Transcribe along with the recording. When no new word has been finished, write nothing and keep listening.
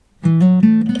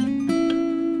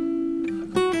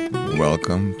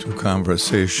welcome to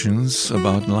Conversations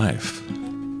About Life.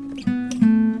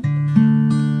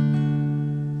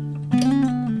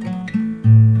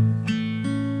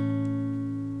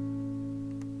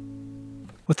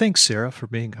 Well, thanks, Sarah, for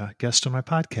being a guest on my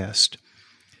podcast.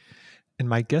 And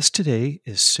my guest today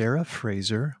is Sarah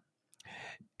Frazer.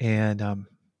 And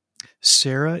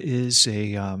Sarah is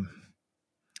an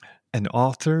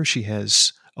author. She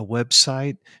has a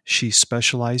website. She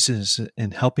specializes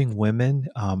in helping women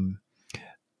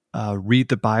read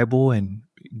the Bible and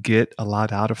get a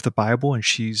lot out of the Bible. And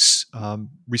she's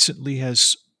recently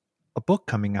has a book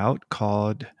coming out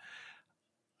called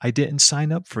 "I Didn't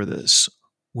Sign Up for This: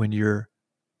 When Your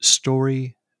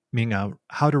Story," meaning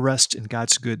how to rest in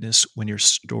God's goodness when your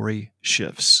story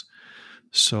shifts.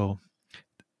 So,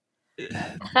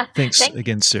 thanks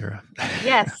again, Sarah.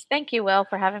 Yes, thank you, Will,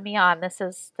 for having me on. This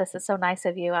is so nice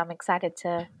of you. I'm excited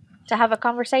to have a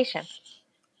conversation.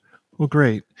 Well,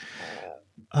 great.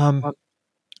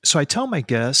 So I tell my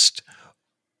guests,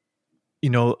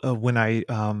 when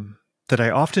that I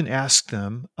often ask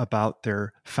them about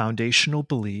their foundational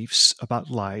beliefs about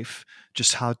life,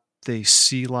 just how they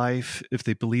see life, if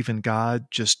they believe in God,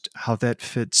 just how that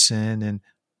fits in, and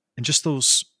just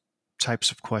those types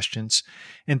of questions.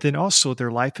 And then also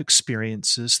their life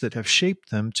experiences that have shaped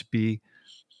them to be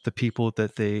the people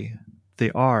that they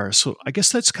are. So I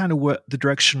guess that's kind of what the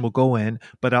direction we'll go in,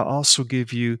 but I'll also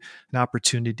give you an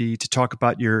opportunity to talk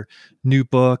about your new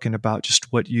book and about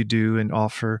just what you do and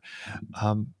offer.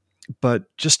 But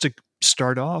just to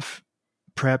start off,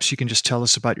 perhaps you can just tell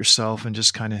us about yourself and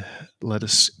just kind of let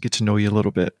us get to know you a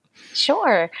little bit.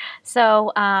 Sure.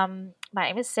 So, my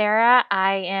name is Sarah.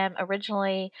 I am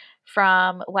originally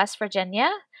from West Virginia,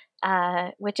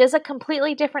 which is a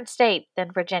completely different state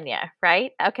than Virginia,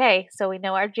 right? Okay, so we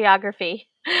know our geography.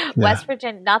 Yeah. West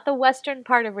Virginia, not the western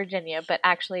part of Virginia, but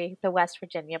actually the West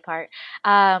Virginia part.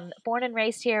 Born and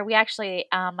raised here. We actually,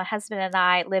 my husband and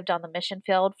I lived on the mission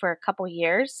field for a couple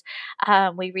years.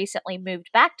 We recently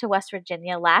moved back to West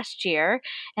Virginia last year,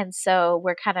 and so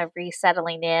we're kind of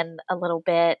resettling in a little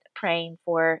bit, praying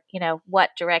for, what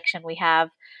direction we have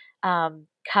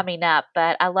coming up.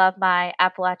 But I love my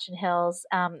Appalachian Hills.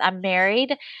 I'm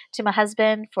married to my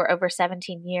husband for over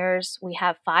 17 years. We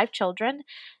have 5 children.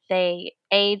 They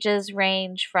ages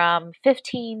range from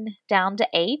 15 down to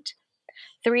 8.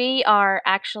 3 are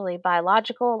actually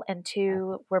biological, and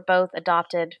 2 were both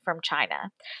adopted from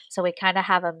China. So we kind of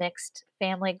have a mixed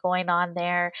family going on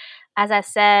there. As I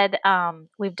said,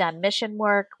 we've done mission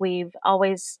work. We've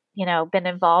always, been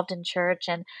involved in church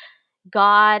and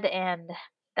God, and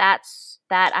that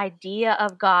idea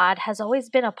of God has always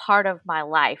been a part of my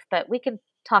life. But we can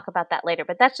talk about that later.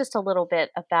 But that's just a little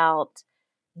bit about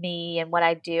me and what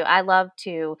I do. I love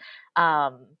to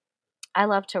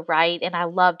write and I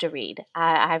love to read.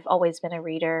 I've always been a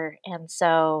reader, and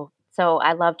so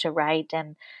I love to write,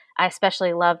 and I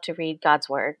especially love to read God's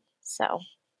word. So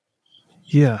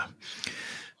Yeah.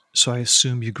 So I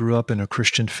assume you grew up in a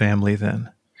Christian family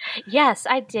then. yes,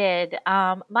 I did.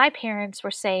 My parents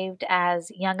were saved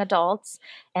as young adults,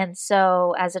 and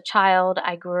so as a child,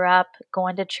 I grew up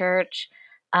going to church.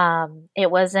 It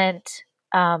wasn't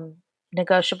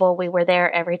negotiable. We were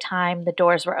there every time the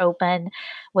doors were open.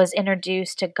 Was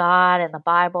introduced to God and the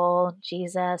Bible,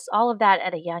 Jesus, all of that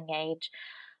at a young age.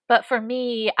 But for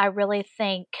me, I really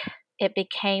think it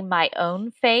became my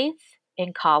own faith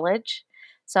in college.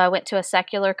 So I went to a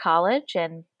secular college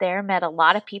and there met a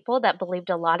lot of people that believed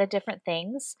a lot of different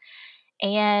things.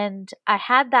 And I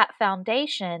had that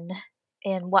foundation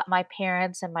in what my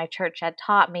parents and my church had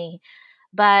taught me.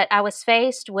 But I was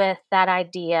faced with that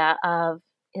idea of,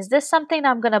 is this something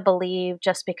I'm going to believe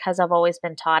just because I've always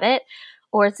been taught it?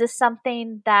 Or is this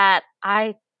something that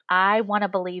I want to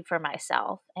believe for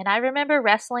myself? And I remember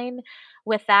wrestling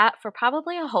with that for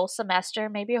probably a whole semester,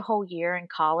 maybe a whole year in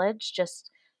college, just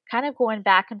kind of going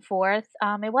back and forth.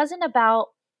 It wasn't about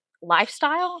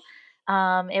lifestyle.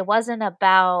 It wasn't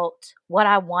about what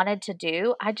I wanted to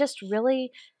do. I just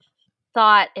really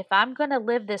thought, if I'm going to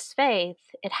live this faith,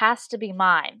 it has to be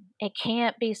mine. It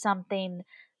can't be something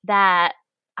that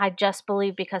I just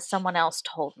believe because someone else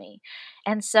told me.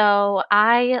 And so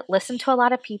I listened to a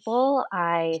lot of people.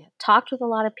 I talked with a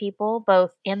lot of people,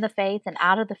 both in the faith and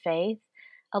out of the faith,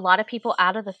 a lot of people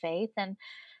out of the faith. And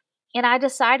I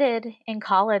decided in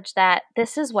college that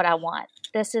this is what I want.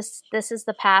 This is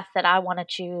the path that I want to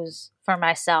choose for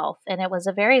myself. And it was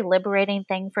a very liberating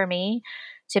thing for me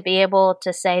to be able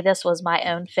to say this was my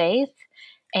own faith.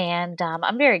 And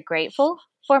I'm very grateful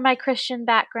for my Christian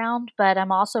background, but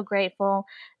I'm also grateful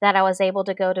that I was able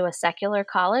to go to a secular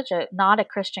college, not a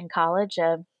Christian college,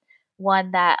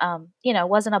 one that,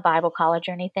 wasn't a Bible college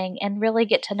or anything, and really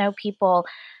get to know people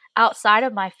outside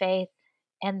of my faith,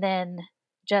 and then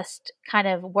just kind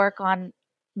of work on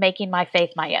making my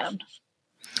faith my own.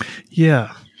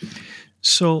 Yeah.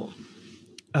 So,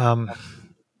 um,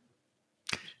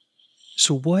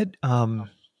 so what,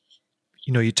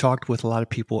 you talked with a lot of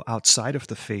people outside of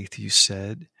the faith, you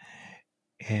said,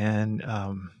 and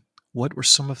what were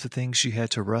some of the things you had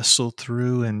to wrestle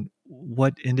through, and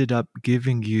what ended up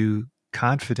giving you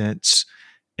confidence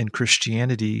in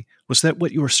Christianity? Was that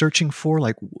what you were searching for?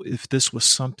 Like, if this was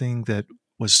something that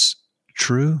was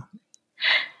true?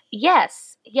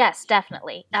 Yes,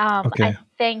 definitely. I Okay.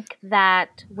 think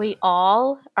that we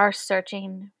all are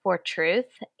searching for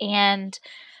truth. And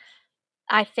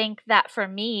I think that for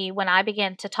me, when I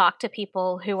began to talk to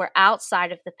people who were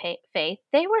outside of the faith,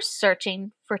 they were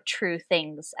searching for true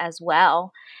things as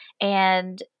well.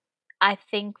 And I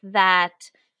think that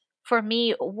for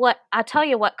me, I'll tell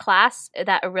you what class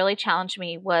that really challenged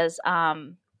me was, I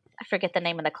forget the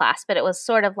name of the class, but it was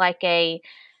sort of like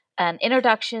an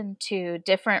introduction to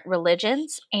different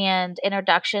religions and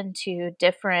introduction to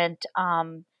different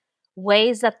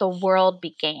ways that the world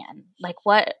began, like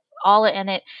what all in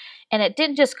it. And it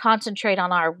didn't just concentrate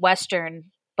on our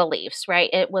Western beliefs, right?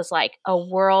 It was like a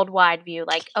worldwide view,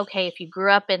 like, okay, if you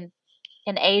grew up in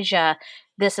Asia,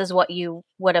 this is what you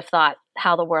would have thought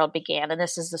how the world began, and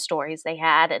this is the stories they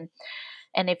had. And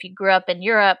if you grew up in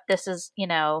Europe, this is,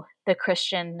 the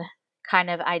Christian kind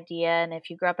of idea. And if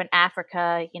you grew up in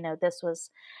Africa, this was,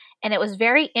 and it was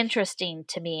very interesting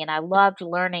to me. And I loved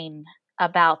learning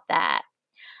about that.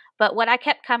 But what I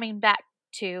kept coming back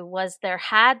to was there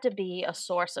had to be a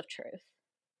source of truth.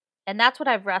 And that's what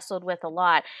I've wrestled with a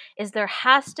lot, is there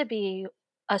has to be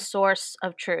a source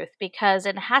of truth, because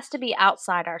it has to be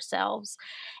outside ourselves.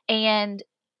 And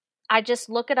I just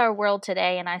look at our world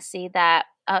today and I see that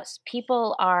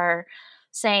people are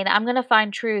saying, I'm going to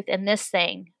find truth in this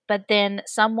thing. But then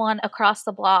someone across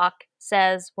the block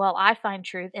says, well, I find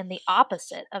truth in the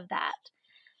opposite of that.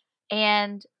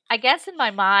 And I guess in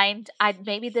my mind,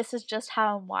 maybe this is just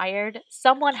how I'm wired.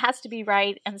 Someone has to be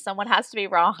right and someone has to be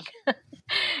wrong.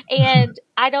 And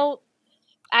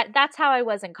that's how I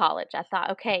was in college. I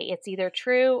thought, okay, it's either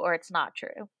true or it's not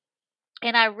true.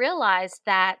 And I realized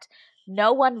that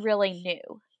no one really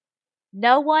knew.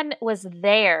 No one was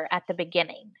there at the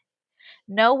beginning.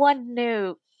 No one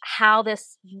knew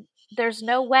there's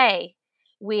no way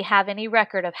we have any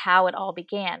record of how it all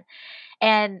began.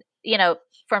 And,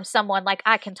 from someone like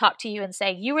I can talk to you and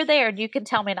say, you were there and you can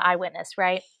tell me an eyewitness,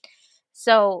 right?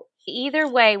 So either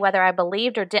way, whether I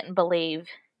believed or didn't believe,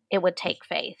 it would take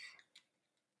faith.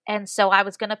 And so I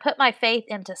was going to put my faith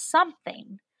into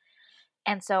something.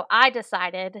 And so I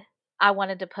decided I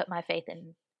wanted to put my faith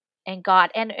in God.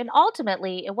 And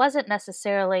ultimately, it wasn't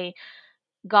necessarily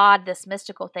God, this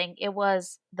mystical thing. It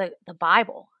was the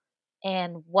Bible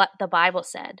and what the Bible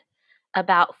said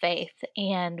about faith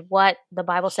and what the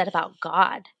Bible said about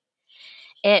God.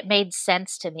 It made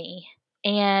sense to me.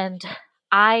 And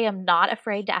I am not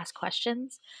afraid to ask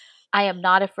questions. I am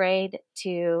not afraid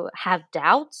to have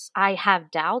doubts. I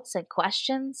have doubts and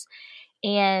questions.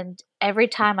 And every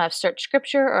time I've searched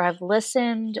scripture or I've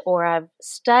listened or I've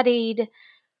studied,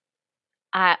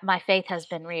 my faith has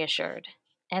been reassured.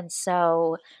 And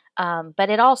so, but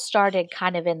it all started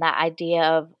kind of in that idea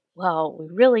of, well, we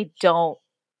really don't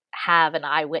have an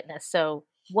eyewitness. So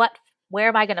where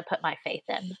am I going to put my faith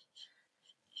in?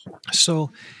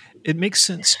 So it makes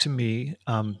sense to me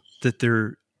that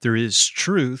there is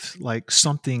truth, like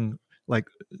something like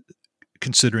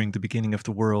considering the beginning of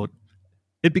the world,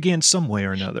 it began some way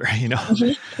or another,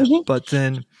 Mm-hmm. Mm-hmm. But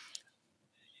then,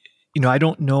 I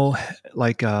don't know,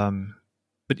 like,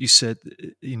 but you said,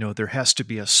 there has to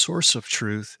be a source of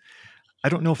truth. I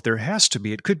don't know if there has to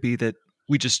be. It could be that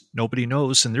nobody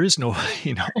knows, and there is no,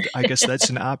 I guess that's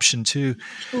an option too.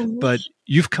 Mm-hmm. But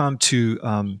you've come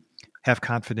to have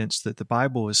confidence that the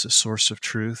Bible is a source of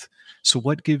truth. So,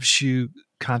 what gives you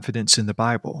confidence in the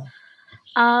Bible?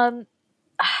 Um,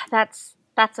 that's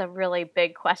a really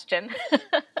big question.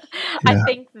 I Yeah.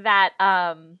 think that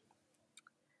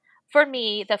for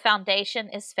me, the foundation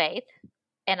is faith,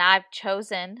 and I've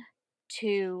chosen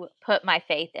to put my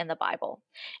faith in the Bible.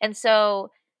 And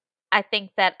so I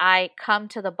think that I come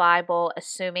to the Bible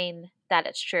assuming that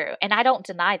it's true. And I don't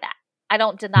deny that. I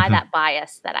don't deny Hmm. that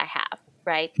bias that I have,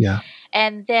 right? Yeah.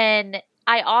 And then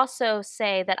I also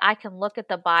say that I can look at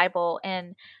the Bible,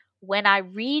 and when I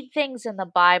read things in the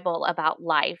Bible about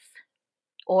life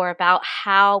or about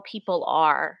how people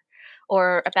are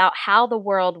or about how the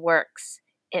world works,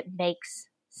 it makes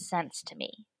sense to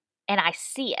me. And I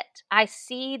see it. I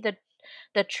see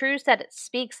the truths that it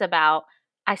speaks about,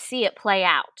 I see it play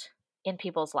out in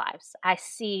people's lives. I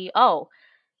see, oh,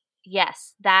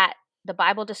 yes, that the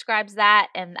Bible describes that,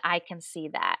 and I can see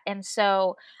that. And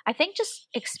so I think just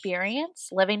experience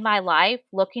living my life,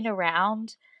 looking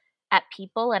around at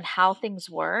people and how things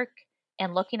work,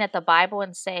 and looking at the Bible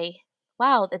and say,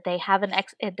 wow, that they have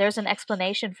there's an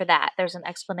explanation for that. There's an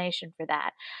explanation for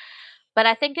that. But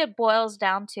I think it boils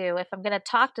down to, if I'm going to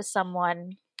talk to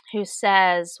someone who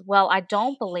says, well, I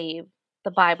don't believe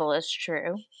the Bible is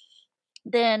true,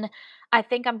 then I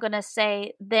think I'm going to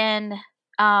say,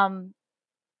 um,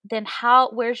 then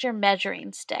where's your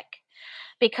measuring stick?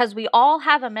 Because we all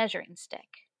have a measuring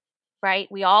stick, right?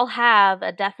 We all have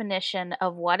a definition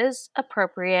of what is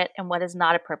appropriate and what is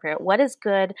not appropriate, what is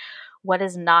good, what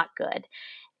is not good.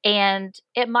 And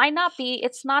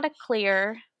it's not a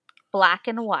clear black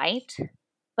and white,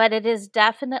 but it is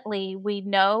definitely, we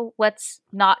know what's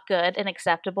not good and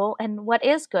acceptable and what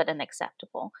is good and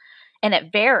acceptable. And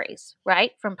it varies,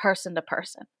 right, from person to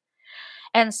person.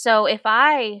 And so if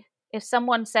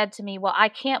someone said to me, well, I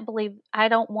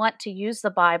don't want to use the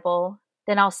Bible,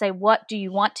 then I'll say, what do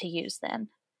you want to use then?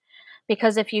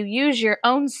 Because if you use your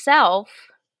own self,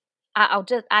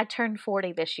 I turned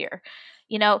 40 this year.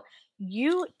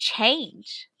 You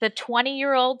change the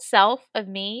 20-year-old self of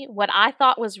me. What I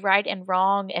thought was right and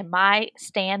wrong, and my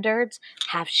standards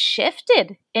have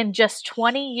shifted in just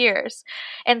 20 years.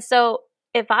 And so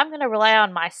if I'm going to rely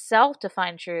on myself to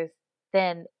find truth,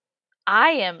 then I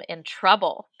am in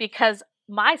trouble, because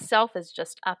myself is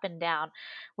just up and down.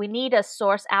 We need a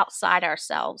source outside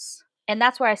ourselves. And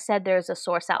that's where I said there's a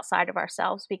source outside of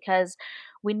ourselves, because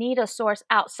we need a source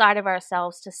outside of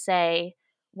ourselves to say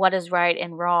what is right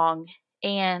and wrong.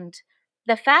 And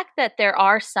the fact that there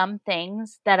are some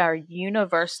things that are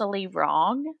universally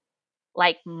wrong,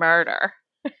 like murder,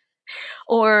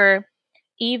 or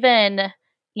even,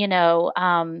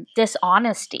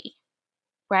 dishonesty,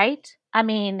 right? I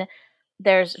mean,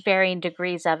 there's varying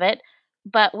degrees of it,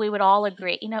 but we would all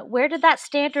agree, where did that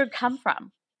standard come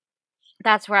from?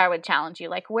 That's where I would challenge you.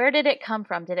 Like, where did it come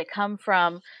from? Did it come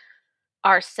from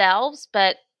ourselves?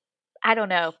 But I don't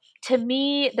know. To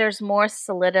me, there's more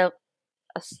solid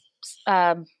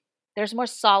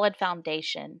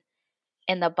foundation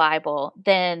in the Bible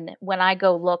than when I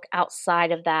go look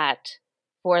outside of that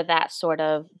for that sort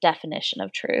of definition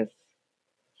of truth.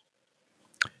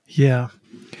 Yeah.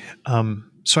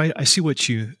 So I see what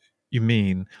you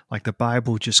mean. Like the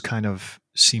Bible just kind of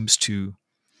seems to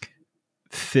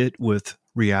fit with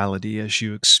reality as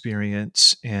you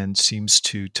experience, and seems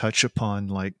to touch upon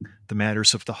like the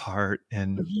matters of the heart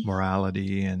and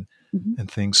morality and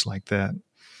things like that.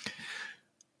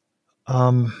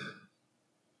 Um,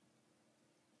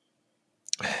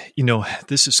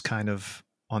 this is kind of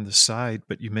on the side,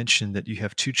 but you mentioned that you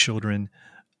have two children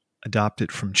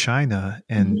adopted from China,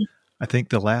 and I think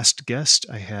the last guest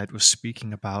I had was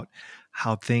speaking about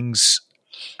how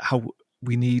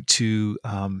we need to,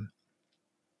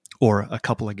 or a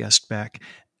couple of guests back,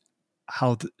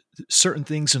 how certain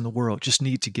things in the world just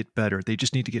need to get better. They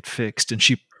just need to get fixed. And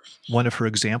one of her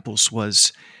examples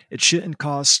was, it shouldn't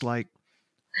cost like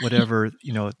whatever,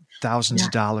 thousands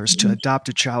of dollars to adopt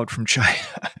a child from China.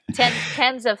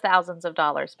 Tens of thousands of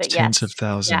dollars, but tens of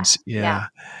thousands. Yeah.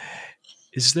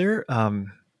 Is there, and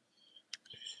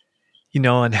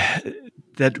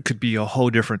that could be a whole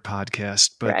different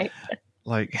podcast, but right.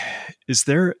 Like, is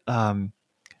there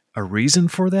a reason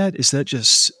for that? Is that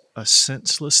just a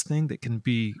senseless thing that can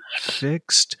be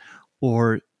fixed,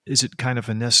 or is it kind of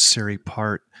a necessary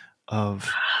part of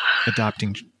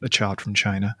adopting a child from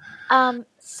China?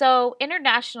 So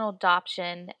international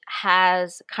adoption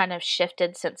has kind of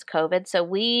shifted since COVID. So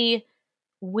we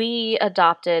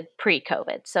adopted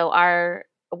pre-COVID. So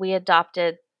we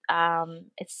adopted,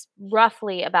 it's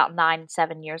roughly about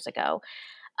 7 years ago.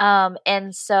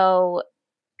 And so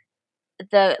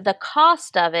the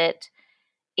cost of it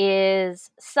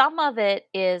is, some of it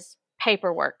is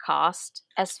paperwork cost,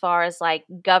 as far as like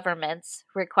government's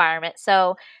requirement.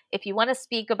 So if you want to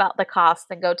speak about the cost,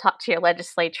 then go talk to your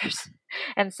legislatures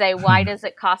and say, why does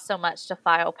it cost so much to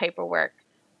file paperwork?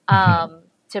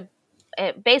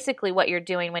 Basically what you're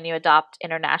doing when you adopt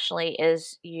internationally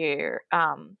is you're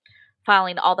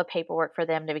filing all the paperwork for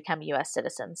them to become U.S.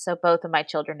 citizens. So both of my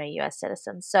children are U.S.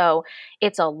 citizens. So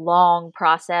it's a long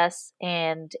process,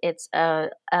 and it's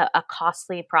a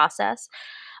costly process,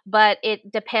 but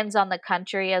it depends on the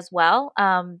country as well.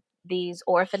 These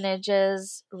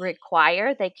orphanages they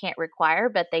can't require,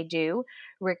 but they do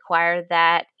require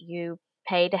that you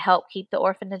pay to help keep the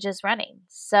orphanages running.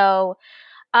 So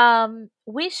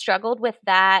we struggled with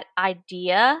that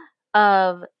idea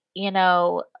of,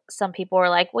 some people are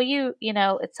like, well, you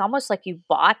know, it's almost like you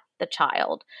bought the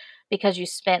child because you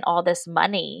spent all this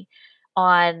money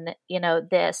on, you know,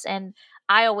 this. And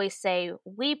I always say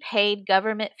we paid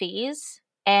government fees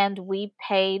and we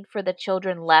paid for the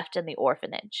children left in the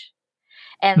orphanage.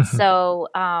 And Mhm.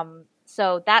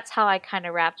 so that's how I kind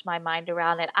of wrapped my mind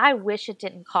around it. I wish it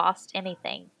didn't cost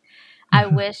anything. I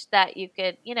Mhm. wish that you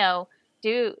could, you know,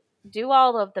 do do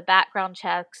all of the background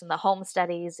checks and the home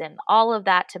studies and all of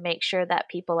that to make sure that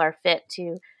people are fit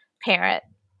to parent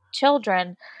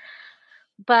children.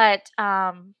 But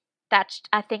that's,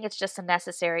 I think it's just a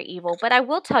necessary evil. But I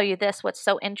will tell you this: what's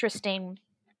so interesting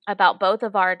about both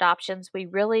of our adoptions, we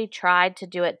really tried to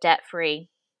do it debt free,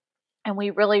 and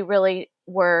we really, really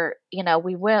were, you know,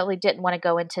 we really didn't want to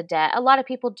go into debt. A lot of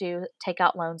people do take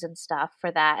out loans and stuff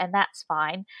for that, and that's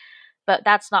fine, but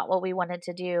that's not what we wanted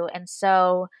to do. And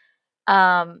so,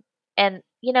 um, and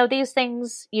you know, these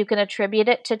things you can attribute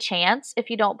it to chance if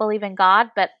you don't believe in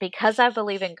God, but because I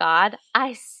believe in God,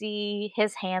 I see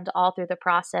his hand all through the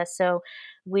process. So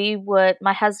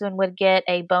my husband would get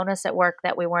a bonus at work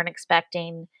that we weren't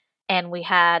expecting. And we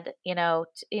had, you know,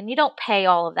 and you don't pay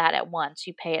all of that at once,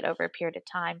 you pay it over a period of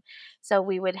time. So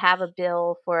we would have a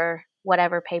bill for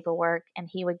whatever paperwork, and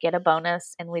he would get a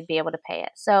bonus and we'd be able to pay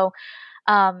it. So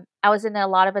I was in a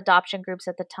lot of adoption groups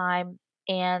at the time,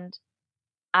 and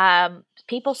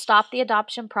people stopped the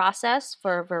adoption process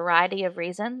for a variety of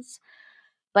reasons.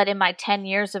 But in my 10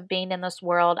 years of being in this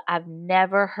world, I've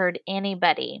never heard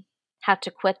anybody have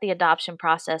to quit the adoption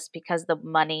process because the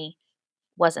money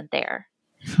wasn't there.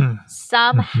 Hmm. Mhm.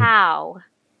 Somehow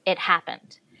it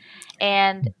happened.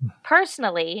 And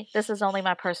personally, this is only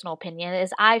my personal opinion,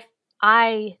 is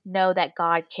I know that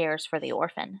God cares for the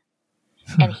orphan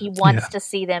and Hmm. he Yeah. wants to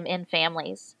see them in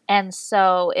families. And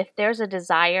so if there's a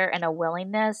desire and a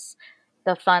willingness,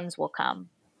 the funds will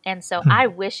come. And so Hmm. I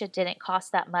wish it didn't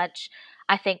cost that much.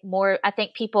 I think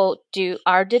people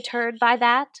are deterred by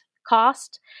that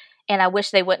cost. And I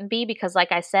wish they wouldn't be, because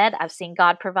like I said, I've seen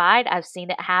God provide. I've seen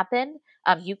it happen.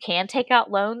 You can take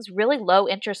out loans, really low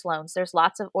interest loans. There's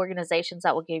lots of organizations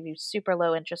that will give you super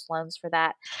low interest loans for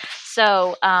that.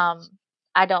 So,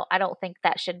 I don't think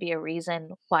that should be a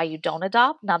reason why you don't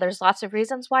adopt. Now there's lots of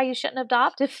reasons why you shouldn't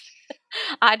adopt. If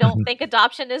I don't Mhm. think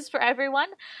adoption is for everyone,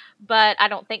 but I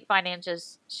don't think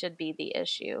finances should be the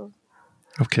issue.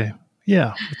 Okay.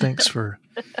 Yeah. Well, thanks for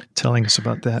telling us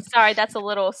about that. Sorry, that's a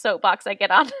little soapbox I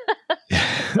get on.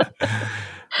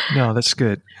 No, that's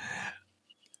good.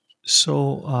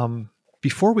 So,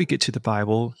 before we get to the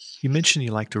Bible, you mentioned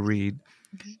you like to read.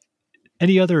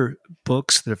 Any other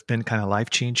books that have been kind of life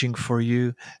changing for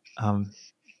you um,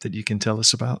 that you can tell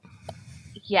us about?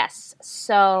 Yes.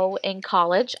 So in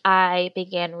college, I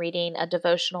began reading a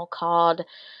devotional called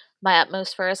My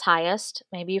Utmost for His Highest.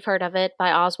 Maybe you've heard of it,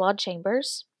 by Oswald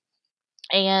Chambers.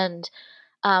 And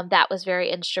that was very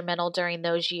instrumental during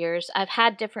those years. I've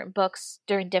had different books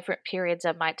during different periods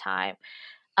of my time.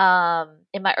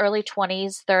 In my early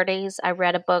 20s, 30s, I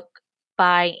read a book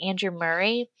by Andrew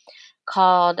Murray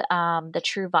called The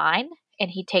True Vine. And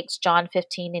he takes John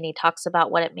 15 and he talks about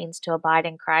what it means to abide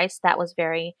in Christ. That was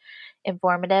very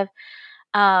informative.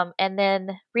 And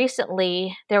then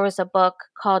recently, there was a book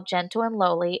called Gentle and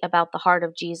Lowly about the heart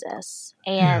of Jesus.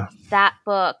 Yeah. And that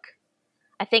book,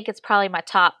 I think it's probably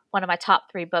one of my top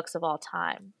three books of all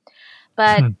time.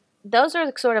 But Hmm. those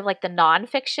are sort of like the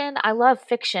nonfiction. I love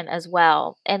fiction as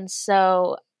well. And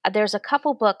so there's a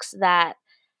couple books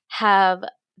have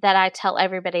that I tell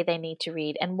everybody they need to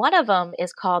read. And one of them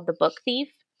is called The Book Thief.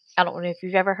 I don't know if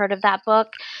you've ever heard of that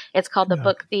book. It's called The Yeah.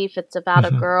 Book Thief. It's about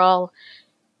a Mhm. girl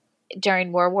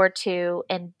during World War II,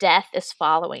 and death is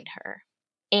following her.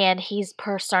 And he's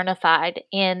personified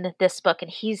in this book,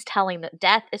 and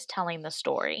death is telling the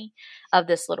story of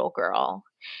this little girl.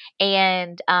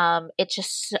 And it's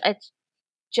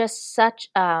just such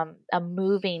a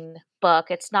moving book.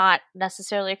 It's not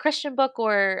necessarily a Christian book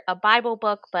or a Bible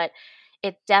book, but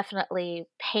it definitely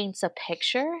paints a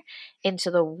picture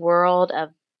into the world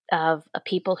of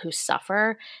people who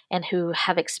suffer and who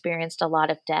have experienced a lot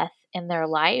of death in their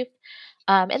life.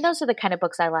 And those are the kind of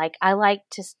books I like. I like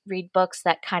to read books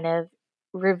that kind of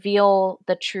reveal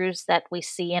the truths that we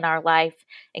see in our life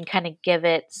and kind of give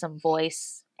it some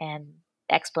voice and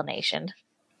explanation.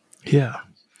 Yeah.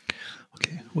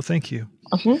 Okay. Well, thank you.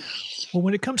 Mhm. Well,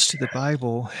 when it comes to the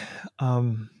Bible,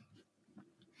 um,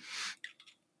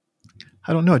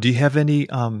 I don't know. Do you have any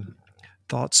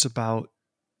thoughts about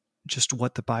just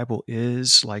what the Bible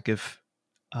is? Like, if,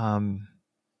 um,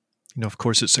 of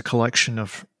course, it's a collection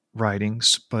of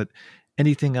writings, but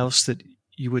anything else that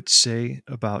you would say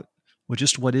about, well,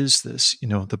 just what is this,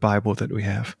 the Bible that we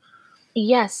have?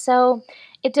 Yes, so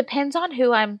it depends on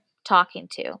who I'm talking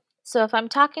to. So if I'm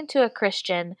talking to a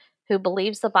Christian who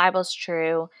believes the Bible's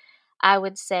true, I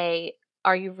would say,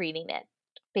 are you reading it?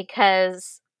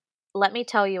 Because let me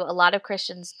tell you, a lot of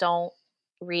Christians don't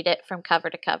read it from cover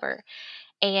to cover.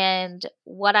 And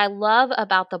what I love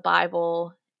about the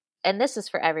Bible, and this is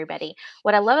for everybody,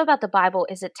 what I love about the Bible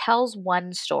is it tells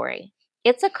one story.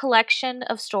 It's a collection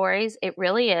of stories, it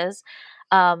really is.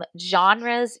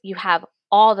 Genres, you have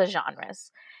all the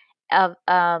genres of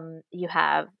you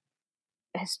have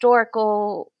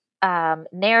historical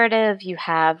narrative, you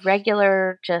have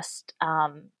regular just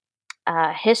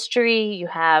history, you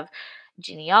have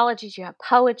genealogies, you have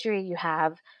poetry, you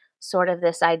have sort of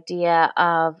this idea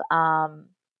of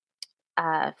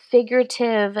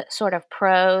figurative sort of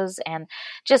prose, and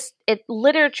just it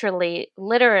literarily,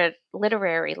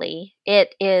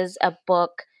 it is a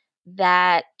book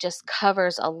that just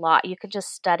covers a lot. You could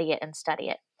just study it and study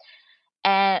it.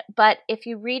 And but if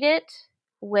you read it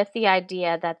with the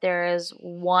idea that there is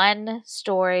one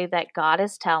story that God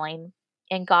is telling,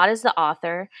 and God is the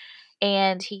author,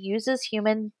 and He uses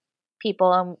human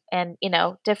people, and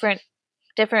different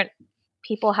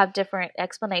people have different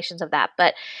explanations of that,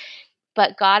 but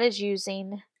God is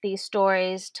using these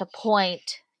stories to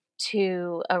point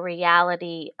to a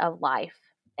reality of life,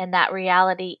 and that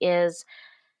reality is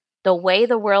the way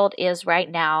the world is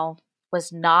right now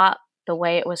was not the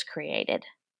way it was created.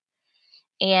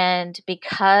 And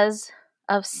because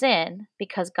of sin,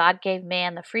 because God gave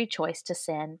man the free choice to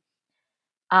sin,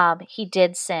 he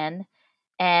did sin.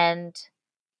 And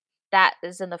that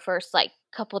is in the first like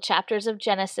couple chapters of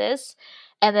Genesis.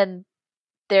 And then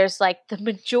there's like the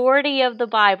majority of the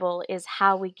Bible is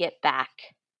how we get back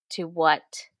to what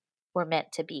we're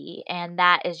meant to be. And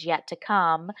that is yet to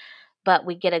come. But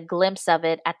we get a glimpse of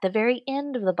it at the very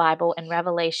end of the Bible in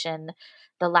Revelation,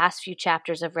 the last few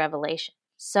chapters of Revelation.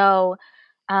 So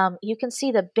you can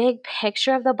see the big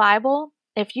picture of the Bible.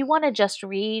 If you want to just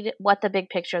read what the big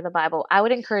picture of the Bible, I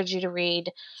would encourage you to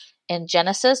read in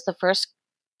Genesis, the first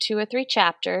 2 or 3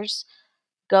 chapters.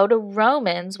 Go to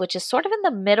Romans, which is sort of in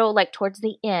the middle, like towards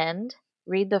the end.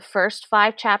 Read the first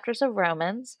 5 chapters of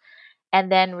Romans,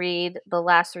 and then read the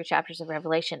last 3 chapters of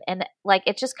Revelation. And like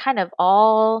it just kind of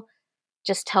all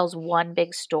just tells one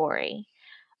big story.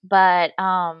 But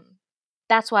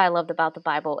that's what I loved about the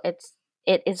Bible.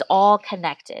 It is all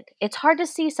connected. It's hard to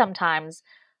see sometimes,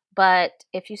 but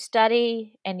if you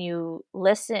study and you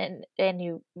listen and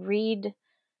you read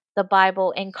the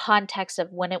Bible in context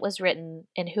of when it was written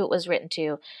and who it was written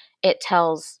to, it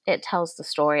tells the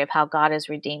story of how God is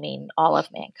redeeming all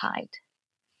of mankind.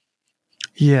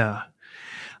 Yeah.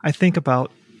 I think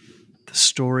about the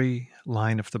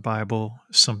storyline of the Bible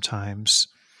sometimes.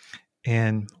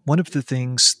 And one of the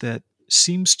things that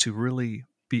seems to really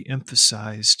be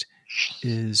emphasized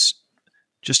is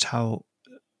just how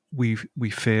we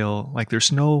fail. Like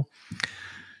there's not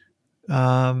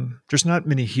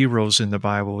many heroes in the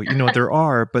Bible. There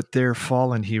are, but they're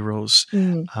fallen heroes.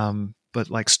 Mm. But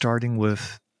like starting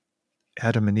with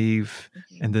Adam and Eve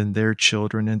Mhm. and then their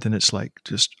children, and then it's like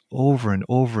just over and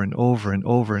over and over and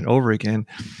over and over again.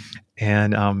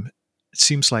 And it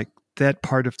seems like that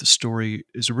part of the story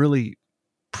is really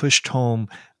pushed home,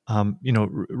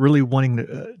 really wanting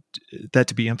that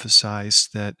to be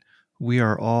emphasized, that we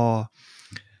are all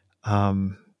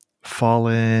um,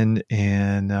 fallen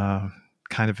and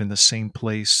kind of in the same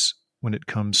place when it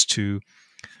comes to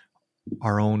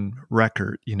our own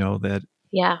record, that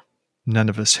Yeah, none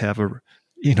of us have a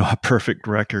perfect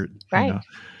record, right.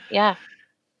 Yeah.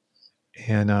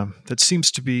 and that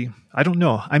seems to be, I don't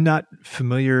know, I'm not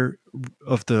familiar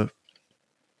of the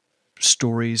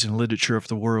stories and literature of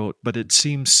the world, but it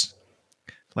seems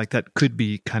like that could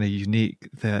be kind of unique,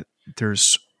 that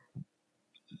there's,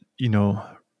 you know,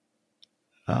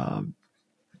 um,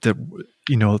 that,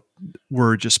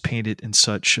 we're just painted in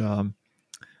such a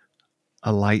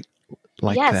light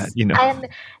like Yes. that. And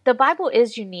the Bible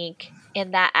is unique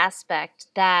in that aspect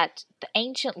that the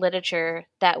ancient literature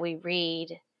that we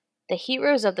read, the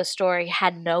heroes of the story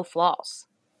had no flaws,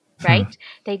 Hmm. right?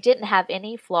 They didn't have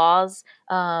any flaws.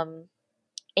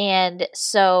 And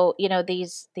so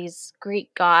these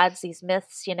Greek gods, these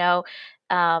myths,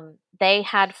 they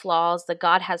had flaws. The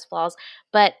god has flaws.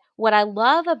 But what I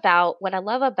love about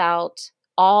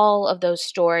all of those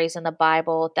stories in the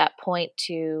Bible that point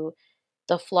to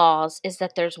the flaws is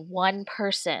that there's one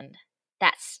person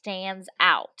that stands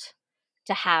out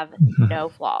to have no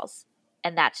flaws,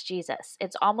 and that's Jesus.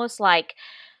 It's almost like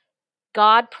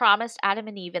God promised Adam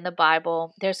and Eve in the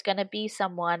Bible there's going to be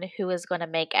someone who is going to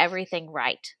make everything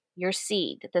right. your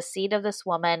seed, the seed of this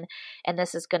woman, and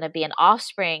this is going to be an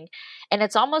offspring. And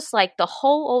it's almost like the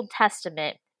whole Old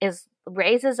Testament is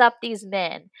raises up these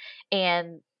men,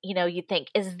 and you think,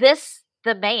 is this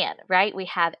the man? Right? We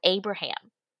have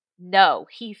Abraham. No,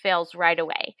 he fails right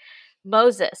away.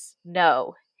 Moses,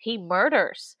 no, he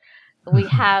murders. We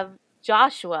have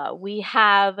Joshua, we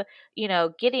have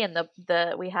Gideon,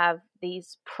 the we have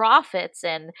these prophets,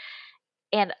 and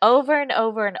over and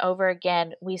over and over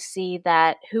again we see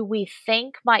that who we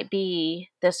think might be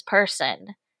this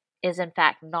person is in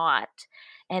fact not.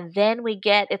 And then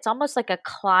it's almost like a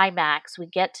climax. We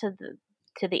get to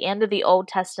the end of the Old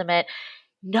Testament.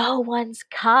 No one's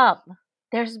come.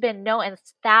 There's been no, in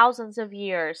thousands of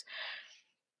years.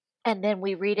 And then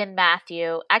we read in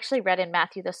Matthew, actually read in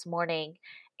Matthew this morning,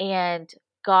 and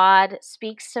God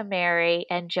speaks to Mary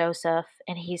and Joseph,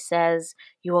 and he says,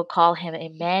 you will call him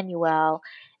Emmanuel,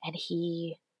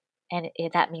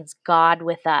 that means God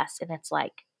with us. And it's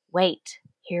like, wait,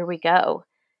 here we go.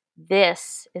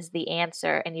 This is the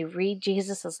answer. And you read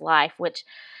Jesus's life, which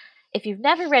if you've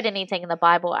never read anything in the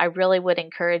Bible, I really would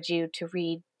encourage you to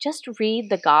just read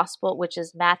the gospel, which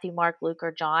is Matthew, Mark, Luke,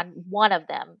 or John, one of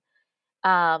them.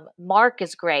 Mark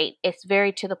is great. It's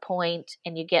very to the point,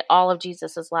 and you get all of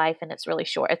Jesus's life, and it's really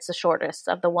short. It's the shortest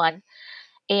of the one.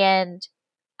 And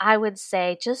I would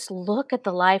say just look at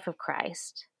the life of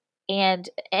Christ and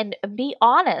be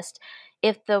honest.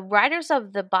 If the writers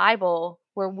of the Bible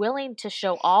were willing to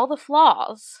show all the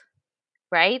flaws,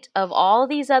 right, of all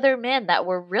these other men that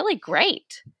were really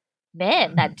great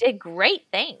men that did great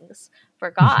things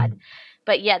for God,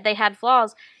 but yet they had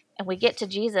flaws, and we get to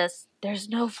Jesus, there's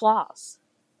no flaws.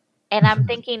 And I'm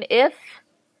thinking, if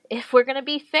we're going to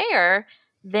be fair,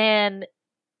 then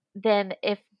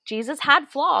if Jesus had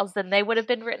flaws, then they would have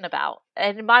been written about.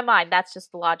 And in my mind, that's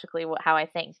just logically how I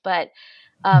think. But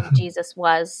Jesus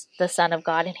was the Son of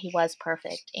God, and he was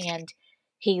perfect. And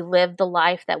he lived the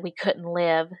life that we couldn't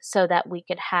live so that we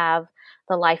could have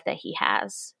the life that he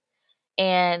has.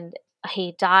 And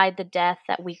he died the death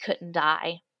that we couldn't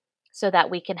die so that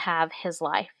we can have his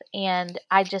life. And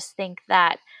I just think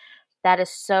that is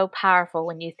so powerful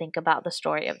when you think about the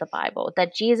story of the Bible,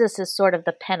 that Jesus is sort of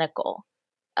the pinnacle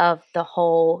of the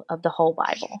whole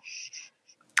Bible.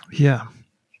 Yeah.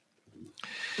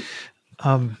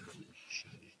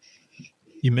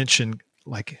 You mentioned,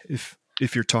 like, if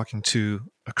you're talking to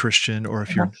a Christian, or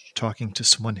if you're talking to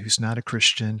someone who's not a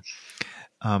Christian,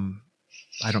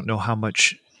 I don't know how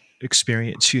much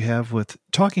experience you have with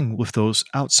talking with those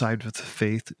outside of the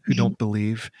faith who don't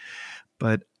believe,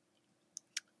 but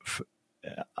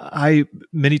I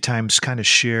many times kind of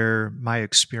share my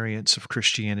experience of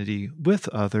Christianity with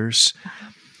others,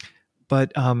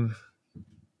 but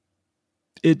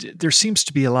there seems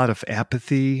to be a lot of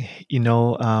apathy,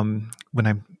 when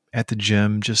I'm at the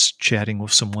gym, just chatting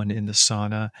with someone in the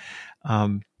sauna.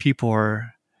 People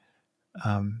are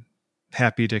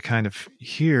happy to kind of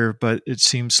hear, but it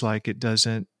seems like there's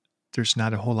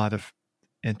not a whole lot of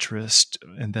interest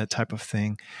in that type of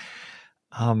thing.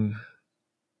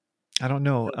 I don't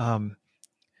know.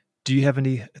 Do you have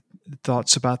any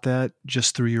thoughts about that,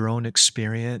 just through your own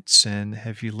experience? And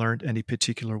have you learned any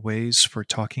particular ways for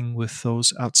talking with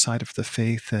those outside of the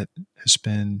faith that has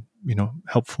been,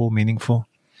 helpful, meaningful?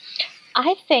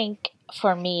 I think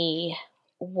for me,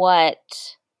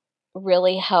 what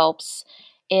really helps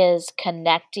is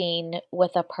connecting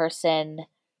with a person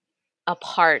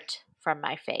apart from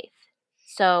my faith.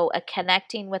 So,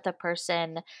 connecting with a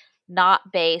person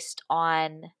not based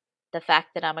on the fact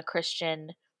that I'm a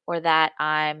Christian or that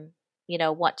I'm,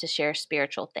 want to share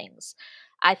spiritual things.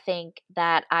 I think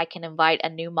that I can invite a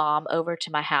new mom over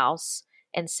to my house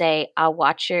and say, I'll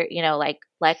watch your, like,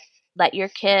 let your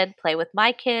kid play with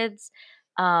my kids,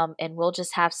 and we'll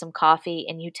just have some coffee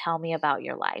and you tell me about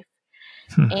your life.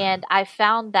 And I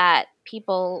found that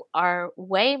people are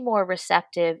way more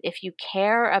receptive if you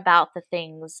care about the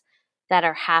things that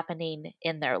are happening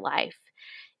in their life.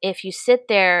 If you sit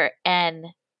there and,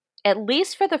 at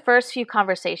least for the first few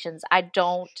conversations, I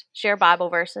don't share Bible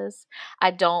verses.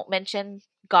 I don't mention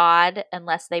God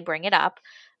unless they bring it up,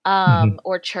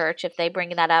 or church. If they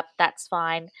bring that up, that's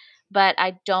fine. But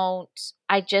I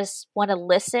just want to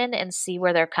listen and see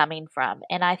where they're coming from.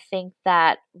 And I think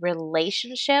that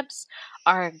relationships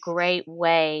are a great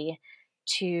way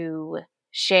to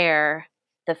share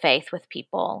the faith with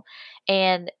people.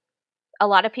 And a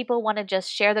lot of people want to just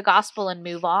share the gospel and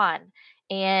move on.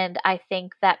 And I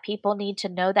think that people need to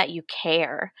know that you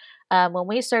care. When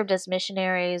we served as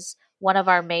missionaries, one of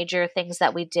our major things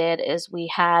that we did is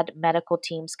we had medical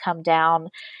teams come down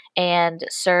and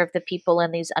serve the people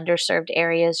in these underserved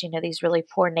areas, these really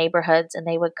poor neighborhoods. And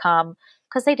they would come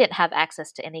because they didn't have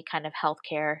access to any kind of health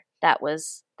care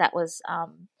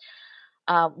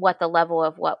what the level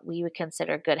of what we would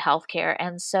consider good health care.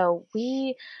 And so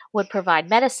we would provide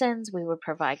medicines, we would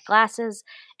provide glasses,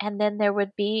 and then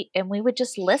we would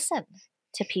just listen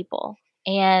to people.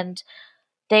 And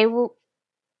they will,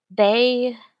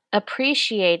 they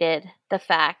appreciated the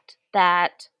fact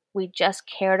that we just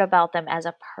cared about them as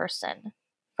a person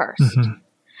first. Mm-hmm.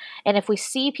 And if we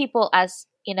see people as,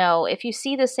 if you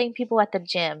see the same people at the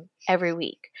gym every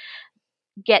week,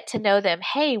 get to know them.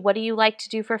 Hey, what do you like to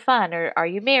do for fun? Or are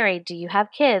you married? Do you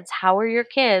have kids? How are your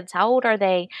kids? How old are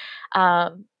they?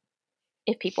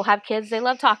 If people have kids, they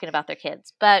love talking about their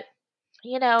kids. But,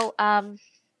 you know, um,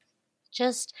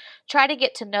 just try to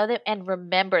get to know them and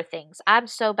remember things. I'm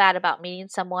so bad about meeting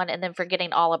someone and then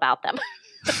forgetting all about them.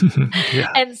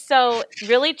 Yeah. And so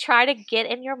really try to get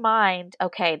in your mind,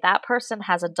 okay, that person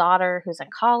has a daughter who's in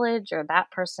college, or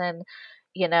that person,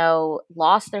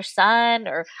 lost their son,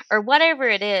 or whatever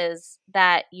it is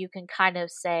that you can kind of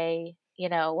say,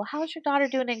 well, how's your daughter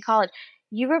doing in college?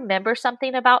 You remember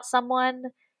something about someone,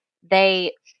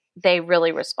 they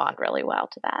really respond really well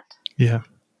to that. Yeah.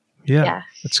 Yeah. Yeah.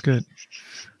 That's good.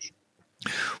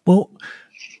 Well,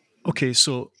 okay,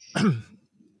 so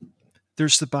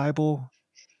there's the Bible.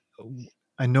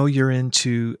 I know you're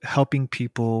into helping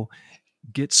people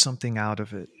get something out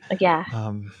of it. Yeah.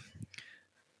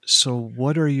 So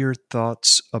what are your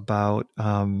thoughts about,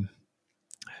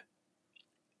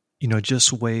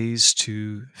 just ways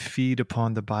to feed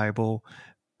upon the Bible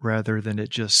rather than it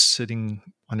just sitting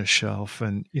on a shelf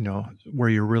and, where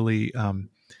you're really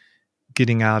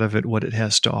getting out of it what it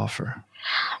has to offer?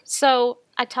 So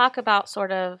I talk about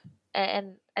sort of,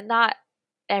 and not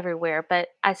everywhere, but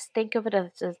I think of it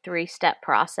as a 3-step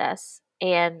process.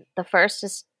 And the first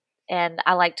is, and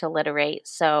I like to alliterate,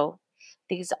 so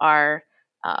these are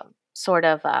sort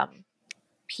of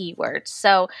P words.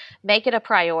 So make it a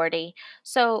priority.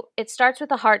 So it starts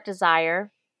with a heart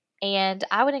desire. And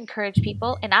I would encourage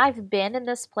people, and I've been in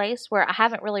this place where I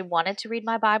haven't really wanted to read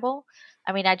my Bible.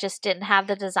 I mean, I just didn't have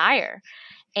the desire.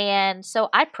 And so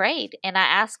I prayed and I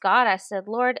asked God, I said,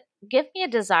 Lord, give me a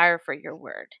desire for your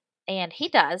word. And he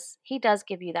does. He does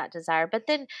give you that desire. But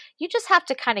then you just have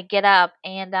to kind of get up,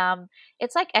 and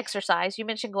it's like exercise. You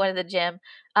mentioned going to the gym.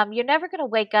 You're never going to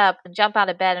wake up and jump out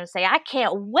of bed and say, I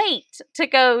can't wait to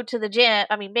go to the gym.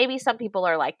 I mean, maybe some people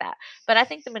are like that. But I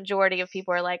think the majority of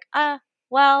people are like,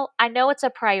 well, I know it's a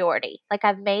priority. Like,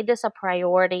 I've made this a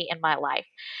priority in my life.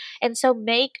 And so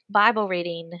make Bible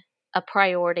reading a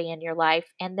priority in your life.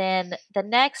 And then the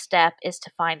next step is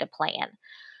to find a plan.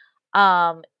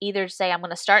 Either say, I'm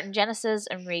going to start in Genesis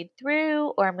and read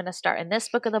through, or I'm going to start in this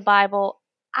book of the Bible.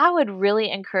 I would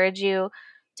really encourage you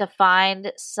to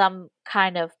find some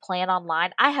kind of plan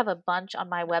online. I have a bunch on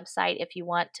my website. If you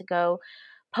want to go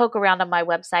poke around on my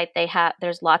website,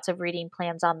 there's lots of reading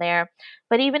plans on there.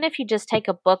 But even if you just take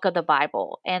a book of the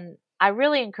Bible, and I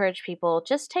really encourage people,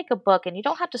 just take a book, and you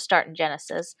don't have to start in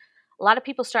Genesis. A lot of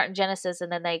people start in Genesis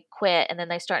and then they quit and then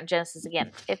they start in Genesis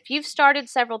again. If you've started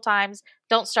several times,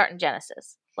 don't start in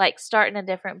Genesis. Like, start in a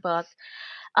different book.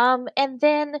 And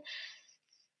then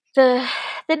the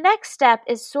next step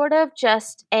is sort of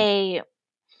just I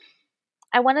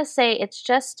want to say it's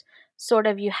just sort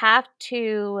of, you have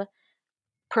to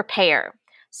prepare.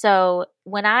 So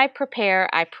when I prepare,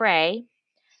 I pray,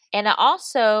 and I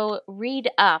also read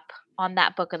up on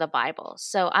that book of the Bible.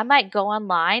 So I might go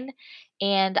online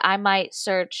and I might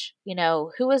search,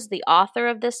 who is the author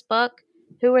of this book?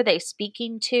 Who are they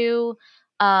speaking to?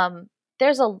 Um,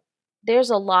 there's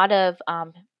a lot of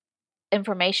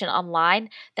information online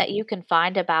that you can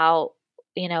find about,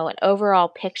 an overall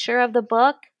picture of the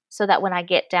book, so that when I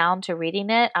get down to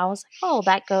reading it, I was like, oh,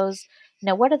 that goes,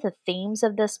 what are the themes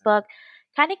of this book?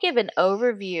 Kind of give an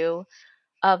overview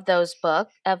of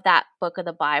that book of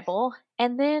the Bible.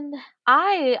 And then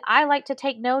I like to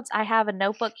take notes. I have a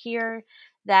notebook here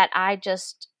that I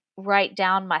just write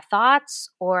down my thoughts,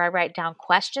 or I write down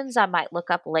questions I might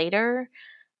look up later.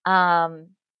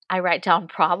 I write down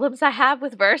problems I have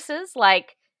with verses,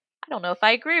 like, I don't know if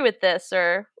I agree with this,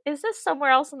 or is this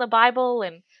somewhere else in the Bible,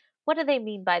 and what do they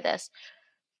mean by this?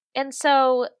 And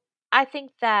so I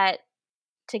think that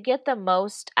to get the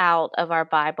most out of our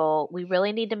Bible, we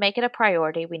really need to make it a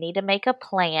priority. We need to make a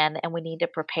plan, and we need to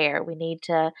prepare. We need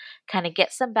to kind of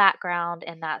get some background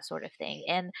and that sort of thing.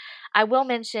 And I will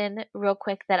mention real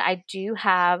quick that I do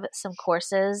have some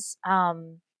courses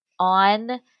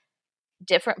on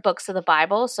different books of the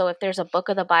Bible. So if there's a book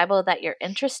of the Bible that you're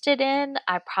interested in,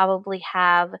 I probably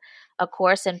have a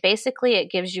course, and basically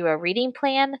it gives you a reading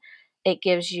plan. It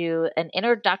gives you an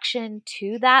introduction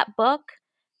to that book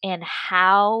and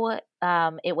how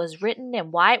it was written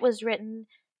and why it was written.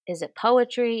 Is it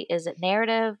poetry? Is it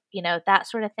narrative? That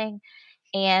sort of thing.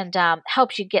 And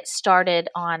helps you get started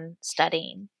on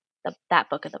studying that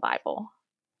book of the Bible.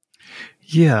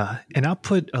 Yeah, and I'll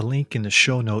put a link in the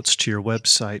show notes to your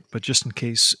website, but just in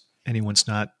case anyone's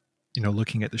not,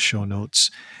 looking at the show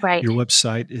notes, Right. your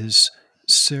website is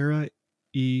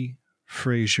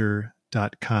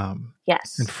saraefrazer.com.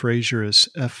 Yes. And Frazer is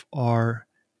Frazer.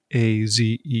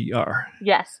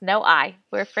 Yes. No I.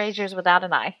 We're Frazers without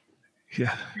an I.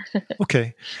 Yeah.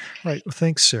 Okay. All right. Well,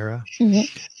 thanks, Sarah. Mm-hmm.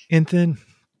 And then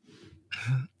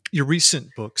your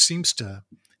recent book seems to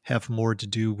have more to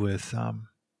do with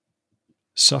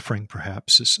suffering,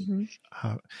 perhaps. Mm-hmm.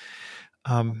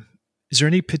 Is there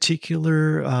any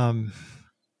particular,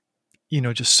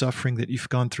 just suffering that you've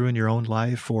gone through in your own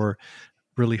life, or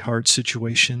really hard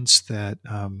situations that,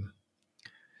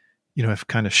 have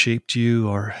kind of shaped you,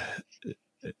 or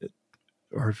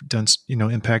have done,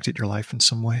 impacted your life in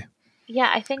some way?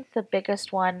 Yeah, I think the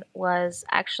biggest one was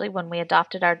actually when we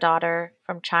adopted our daughter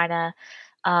from China.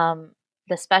 Um,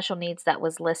 the special needs that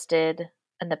was listed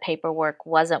in the paperwork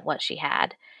wasn't what she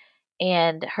had.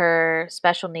 And her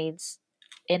special needs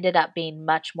ended up being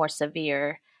much more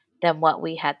severe than what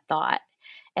we had thought.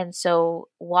 And so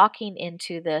walking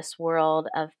into this world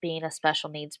of being a special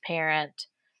needs parent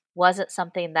wasn't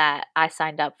something that I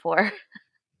signed up for.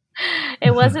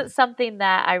 It Mhm. wasn't something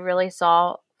that I really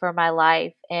saw for my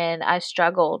life, and I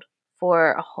struggled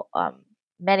for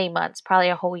many months, probably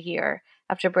a whole year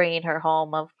after bringing her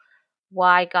home, of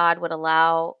why God would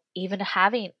allow, even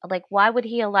having, like, why would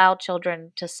He allow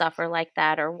children to suffer like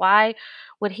that, or why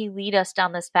would He lead us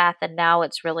down this path, and now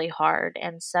it's really hard.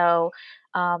 And so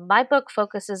my book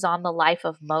focuses on the life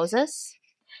of Moses,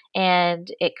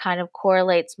 and it kind of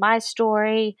correlates my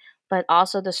story, but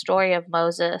also the story of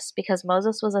Moses, because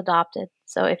Moses was adopted.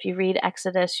 So if you read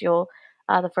Exodus, you'll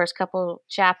the first couple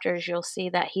chapters, you'll see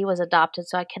that he was adopted.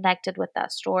 So I connected with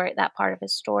that story, that part of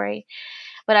his story.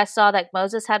 But I saw that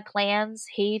Moses had plans.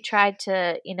 He tried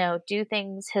to, do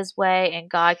things his way, and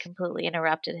God completely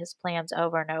interrupted his plans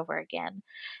over and over again.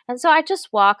 And so I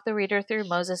just walk the reader through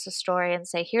Moses' story and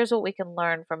say, here's what we can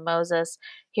learn from Moses.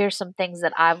 Here's some things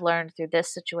that I've learned through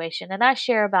this situation. And I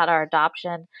share about our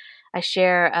adoption. I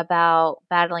share about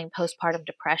battling postpartum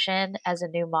depression as a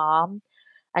new mom.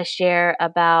 I share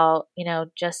about,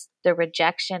 just the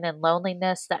rejection and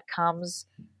loneliness that comes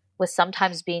with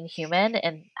sometimes being human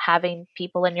and having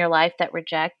people in your life that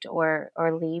reject or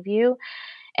leave you.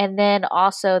 And then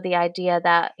also the idea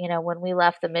that, when we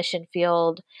left the mission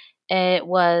field, it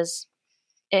was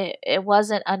it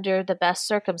wasn't under the best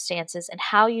circumstances, and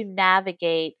how you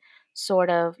navigate sort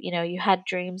of, you had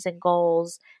dreams and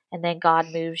goals, and then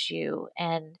God moves you,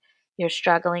 and you're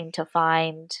struggling to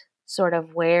find sort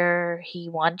of where He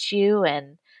wants you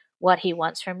and what He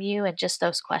wants from you, and just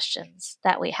those questions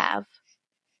that we have.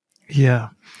 Yeah.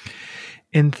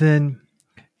 And then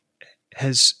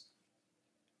has,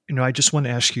 I just want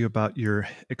to ask you about your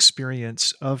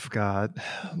experience of God,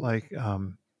 like,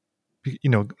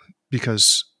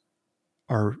 because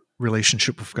our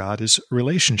relationship with God is a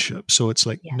relationship. So it's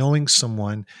like Yes. knowing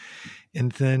someone,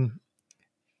 and then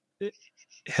it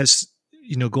has,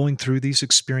 going through these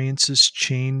experiences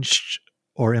changed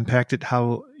or impacted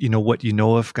how, what you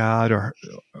know of God,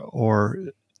 or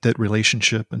that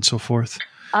relationship and so forth.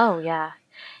 Oh, yeah.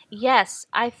 Yes,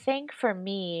 I think for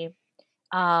me,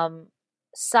 um,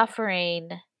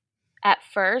 suffering at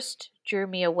first drew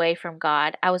me away from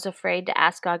God. I was afraid to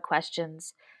ask God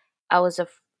questions. I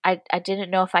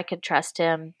didn't know if I could trust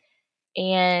Him.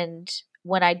 And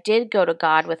when I did go to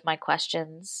God with my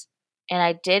questions, and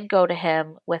I did go to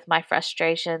Him with my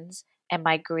frustrations and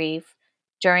my grief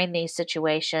during these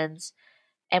situations,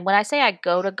 and when I say I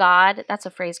go to God, that's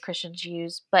a phrase Christians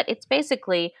use, but it's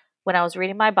basically when I was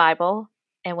reading my Bible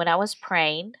and when I was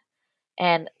praying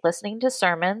and listening to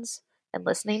sermons and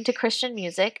listening to Christian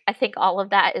music. I think all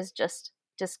of that is just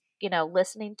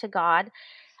listening to God.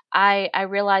 I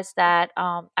realized that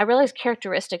I realized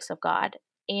characteristics of God,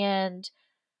 and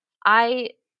I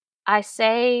I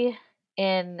say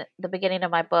in the beginning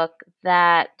of my book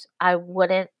that I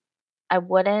wouldn't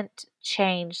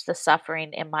change the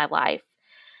suffering in my life,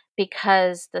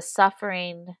 because the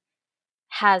suffering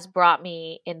has brought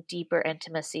me in deeper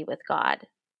intimacy with God,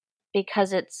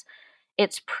 because it's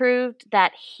proved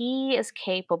that He is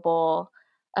capable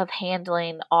of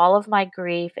handling all of my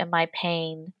grief and my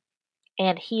pain,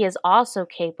 and He is also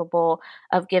capable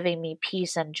of giving me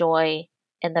peace and joy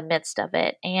in the midst of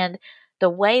it. And the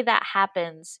way that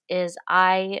happens is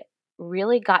I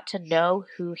really got to know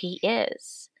who He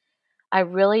is. I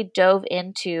really dove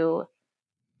into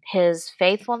His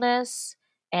faithfulness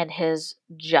and his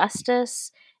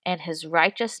justice and his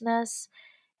righteousness.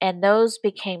 And those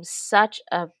became such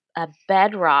a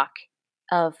bedrock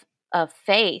of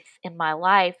faith in my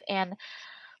life. And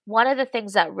one of the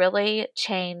things that really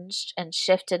changed and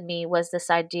shifted me was this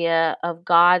idea of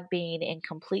God being in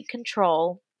complete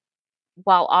control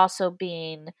while also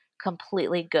being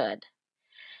completely good.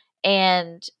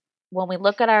 And when we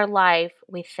look at our life,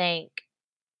 we think,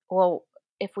 well,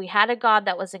 if we had a God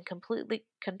that was in complete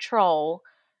control,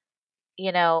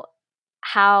 you know,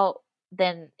 how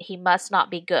then he must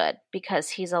not be good because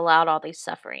he's allowed all these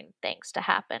suffering things to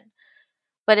happen.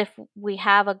 But if we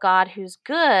have a God who's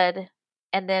good,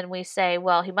 and then we say,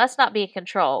 well, he must not be in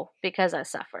control because I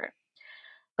suffer.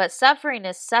 But suffering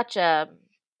is such a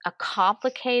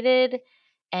complicated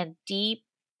and deep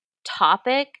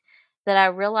topic that I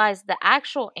realized the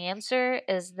actual answer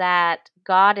is that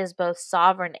God is both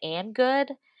sovereign and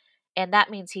good. And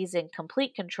that means he's in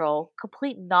complete control,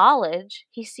 complete knowledge.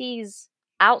 He sees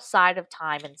outside of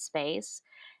time and space.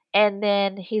 And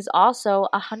then he's also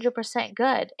 100%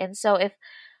 good. And so if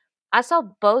I saw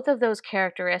both of those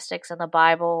characteristics in the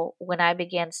Bible when I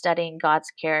began studying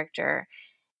God's character,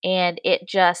 and it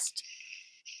just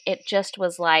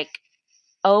was like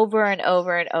over and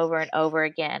over and over and over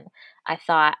again. I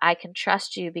thought, I can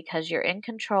trust you because you're in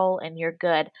control and you're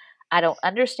good. I don't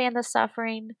understand the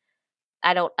suffering.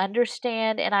 I don't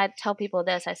understand. And I tell people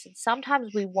this, I said,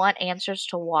 sometimes we want answers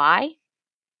to why,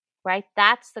 right?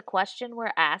 That's the question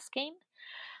we're asking.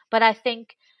 But I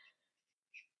think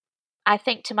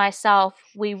to myself,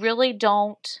 we really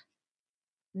don't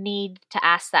need to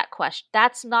ask that question.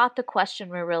 That's not the question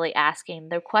we're really asking.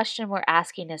 The question we're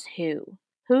asking is who?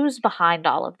 Who's behind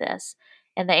all of this?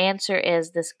 And the answer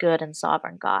is this good and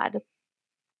sovereign God.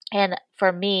 And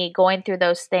for me, going through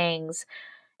those things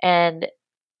and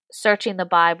searching the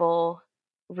Bible,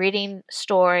 reading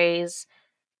stories,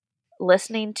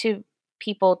 listening to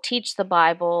people teach the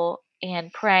Bible,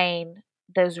 and praying,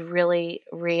 those really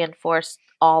reinforced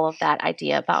all of that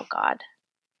idea about God.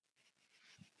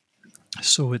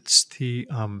 So it's the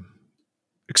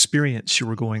experience you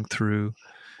were going through,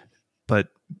 but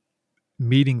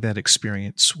meeting that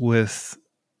experience with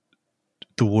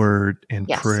the word and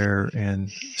Yes. prayer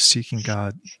and seeking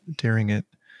God during it.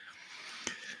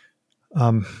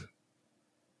 Um,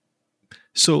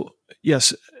 so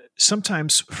yes,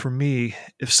 sometimes for me,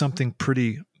 if something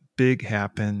pretty big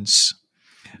happens,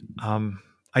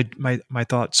 my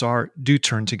thoughts do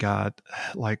turn to God,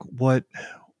 like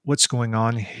what's going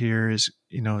on here is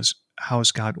how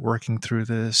is God working through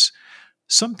this?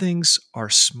 Some things are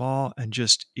small and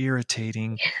just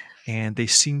irritating, and they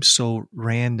seem so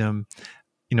random.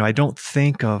 I don't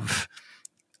think of,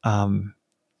 um,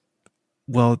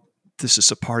 well, this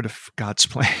is a part of God's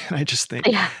plan. I just think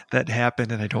Yeah. that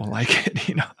happened and I don't like it.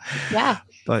 Yeah.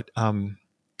 But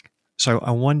so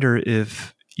I wonder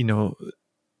if,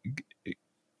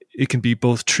 it can be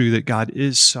both true that God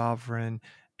is sovereign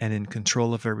and in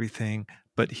control of everything,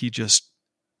 but he just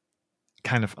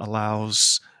kind of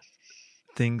allows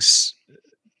things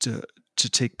to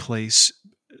take place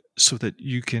so that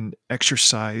you can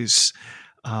exercise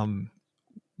um,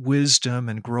 wisdom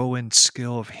and grow in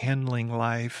skill of handling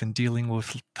life and dealing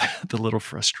with the little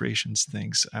frustrations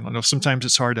things. I don't know. Sometimes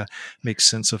it's hard to make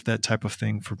sense of that type of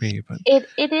thing for me, but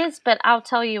It is, but I'll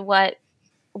tell you what,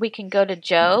 we can go to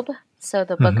Job. So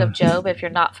the book of Mhm. Job, if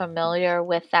you're not familiar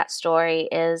with that story,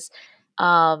 is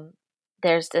um,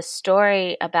 there's this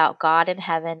story about God in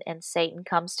heaven, and Satan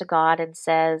comes to God and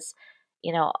says,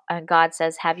 and God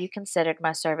says, "Have you considered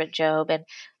my servant Job?" And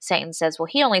Satan says, "Well,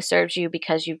 he only serves you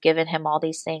because you've given him all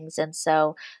these things." And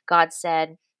so God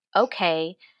said,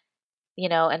 "Okay."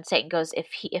 And Satan goes,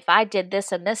 if I did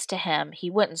this and this to him,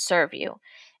 he wouldn't serve you.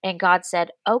 And God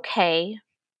said, "Okay,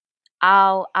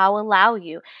 I'll allow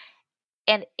you."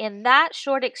 And in that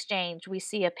short exchange, we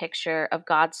see a picture of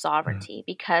God's sovereignty,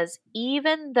 because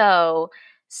even though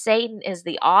Satan is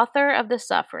the author of the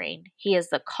suffering, he is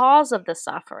the cause of the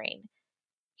suffering,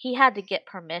 he had to get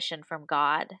permission from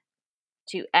God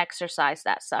to exercise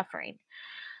that suffering.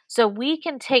 So we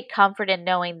can take comfort in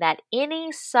knowing that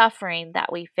any suffering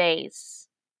that we face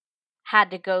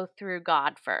had to go through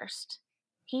God first.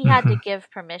 He had to Mhm.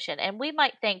 give permission. And we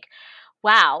might think,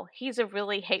 wow, he's a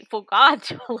really hateful God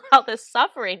to allow this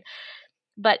suffering.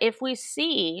 But if we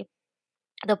see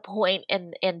the point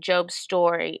in Job's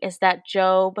story is that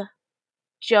Job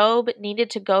needed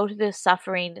to go through the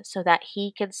suffering so that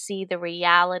he could see the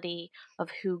reality of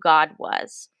who God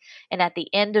was. And at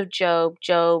the end of Job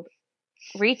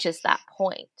reaches that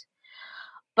point.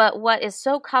 But what is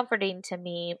so comforting to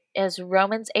me is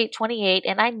Romans 8:28,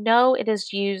 and I know it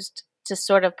is used to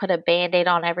sort of put a band-aid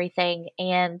on everything.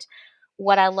 And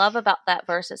what I love about that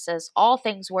verse, it says all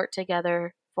things work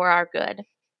together for our good.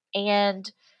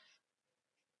 And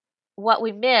what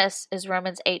we miss is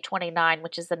Romans 8:29,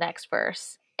 which is the next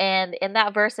verse. And in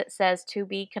that verse it says to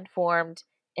be conformed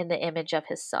in the image of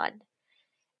his son.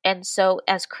 And so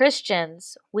as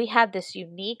Christians, we have this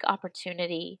unique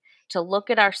opportunity to look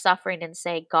at our suffering and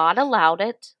say, God allowed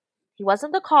it. He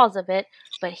wasn't the cause of it,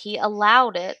 but he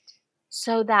allowed it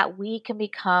so that we can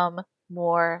become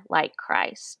more like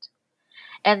Christ.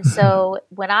 And so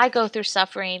when I go through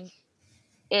suffering,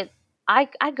 it I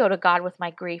go to God with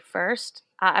my grief first.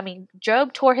 I mean,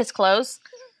 Job tore his clothes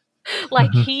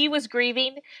like Mhm. he was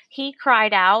grieving. He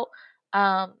cried out,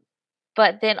 um,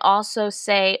 but then also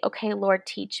say, "Okay, Lord,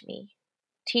 teach me.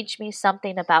 Teach me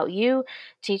something about you.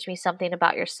 Teach me something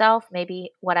about yourself.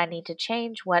 Maybe what I need to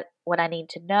change, what I need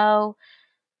to know."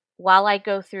 While I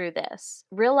go through this,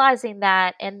 realizing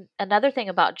that, and another thing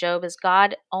about Job is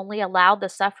God only allowed the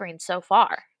suffering so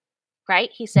far,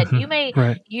 right? He said, Mhm.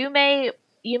 Right. you may,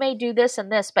 you may do this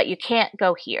and this, but you can't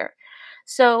go here.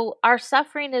 So our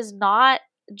suffering is not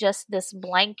just this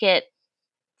blanket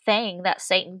thing that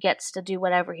Satan gets to do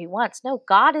whatever he wants. No,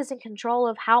 God is in control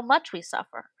of how much we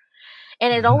suffer.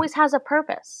 And it Mhm. always has a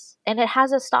purpose and it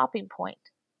has a stopping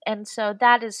point. And so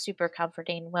that is super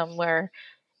comforting when we're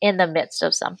in the midst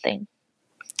of something.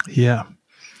 Yeah.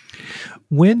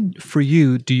 When, for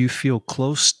you, do you feel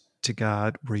close to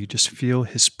God, where you just feel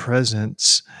His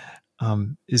presence?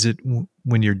 Is it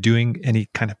when you're doing any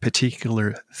kind of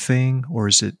particular thing, or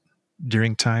is it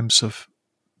during times of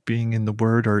being in the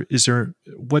Word, or is there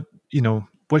what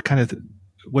kind of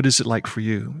what is it like for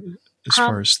you as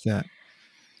far Um, as that?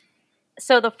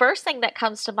 so the first thing that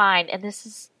comes to mind, and this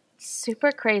is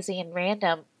super crazy and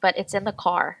random, but it's in the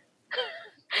car.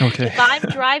 Okay. If I'm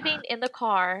driving in the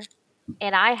car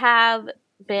and I have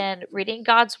been reading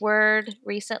God's word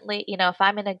recently, if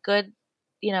I'm in a good,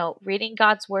 reading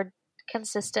God's word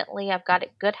consistently, I've got a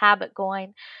good habit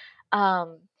going.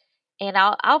 Um, and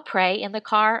I'll pray in the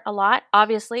car a lot,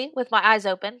 obviously with my eyes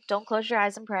open. Don't close your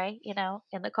eyes and pray,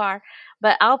 in the car.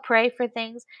 But I'll pray for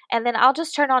things, and then I'll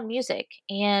just turn on music,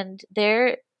 and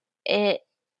it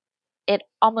it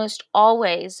almost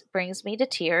always brings me to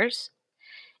tears,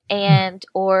 and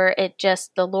or it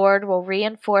just, the Lord will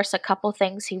reinforce a couple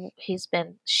things he's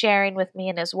been sharing with me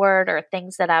in his word, or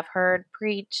things that I've heard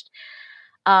preached.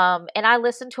 And I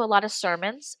listen to a lot of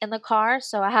sermons in the car,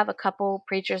 so I have a couple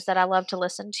preachers that I love to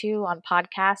listen to on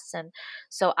podcasts, and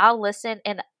so I'll listen,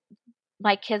 and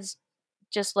my kids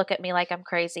just look at me like I'm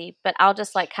crazy, but I'll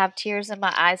just like have tears in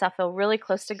my eyes. I feel really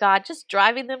close to God just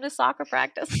driving them to soccer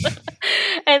practice.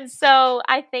 And so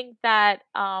I think that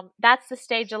that's the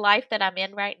stage of life that I'm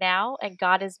in right now, and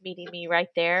God is meeting me right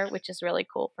there, which is really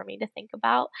cool for me to think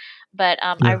about. But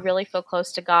I Yeah. really feel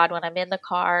close to God when I'm in the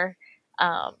car,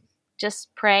 um,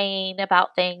 just praying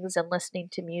about things and listening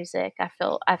to music. I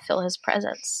feel His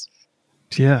presence.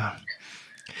 Yeah.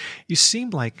 You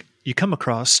seem like you come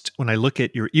across, when I look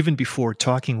at your, even before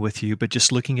talking with you, but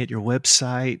just looking at your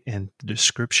website and the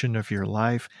description of your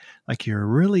life, like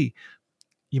you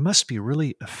must be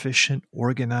really efficient,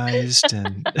 organized,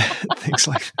 and things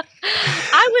like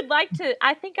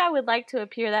I think I would like to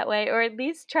appear that way, or at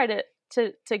least try to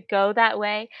go that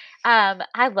way.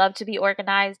 I love to be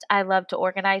organized. I love to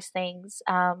organize things.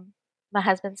 My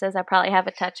husband says I probably have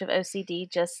a touch of OCD,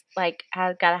 just like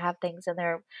I've got to have things in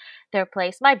their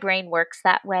place. My brain works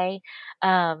that way.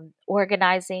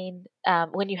 Organizing,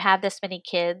 when you have this many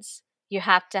kids, you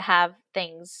have to have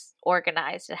things.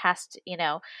 It has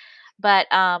to, but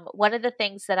one of the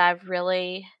things that I've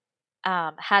really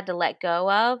had to let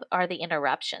go of are the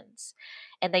interruptions.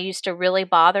 And they used to really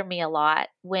bother me a lot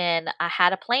when I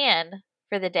had a plan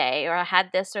for the day, or I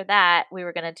had this or that we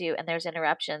were going to do, and there's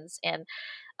interruptions. And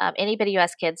anybody who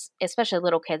has kids, especially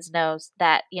little kids, knows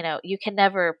that, you can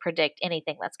never predict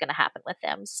anything that's going to happen with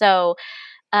them. So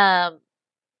um,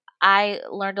 I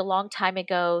learned a long time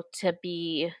ago to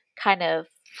be kind of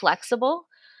flexible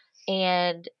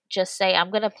and just say,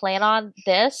 I'm going to plan on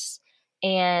this,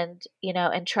 and,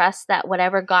 and trust that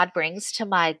whatever God brings to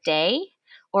my day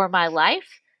or my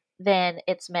life, then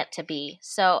it's meant to be.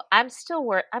 So I'm still a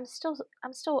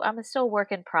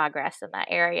work in progress in that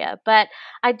area, but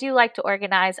I do like to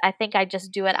organize. I think I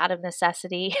just do it out of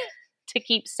necessity to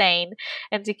keep sane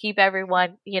and to keep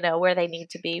everyone, where they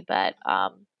need to be. But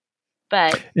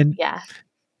and yeah.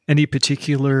 any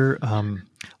particular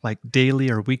like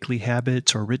daily or weekly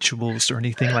habits or rituals or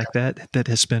anything like that that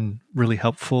has been really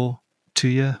helpful to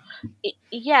you?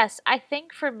 Yes, I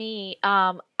think for me,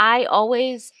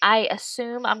 I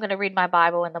assume I'm going to read my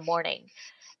Bible in the morning,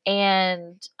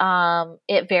 And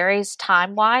it varies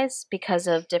time wise because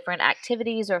of different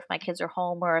activities, or if my kids are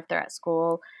home or if they're at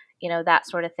school, that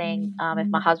sort of thing. If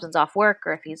my husband's off work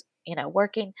or if he's,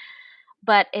 working.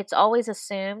 But it's always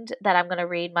assumed that I'm going to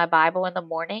read my Bible in the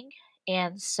morning.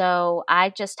 And so I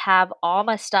just have all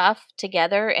my stuff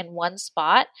together in one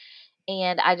spot,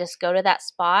 and I just go to that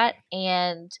spot.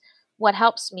 And what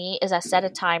helps me is I set a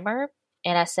timer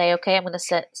and I say, okay, I'm going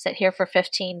to sit here for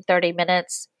 15, 30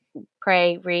 minutes,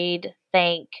 pray, read,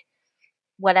 think,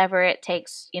 whatever it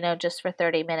takes, just for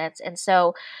 30 minutes. And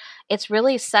so it's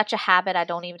really such a habit. I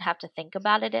don't even have to think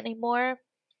about it anymore,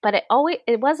 but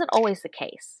it wasn't always the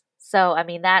case. So, I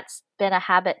mean, that's been a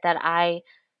habit that I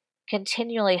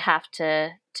continually have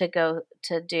to go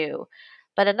to do.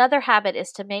 But another habit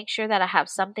is to make sure that I have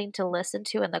something to listen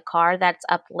to in the car that's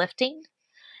uplifting.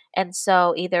 And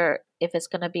so either if it's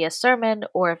going to be a sermon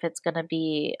or if it's going to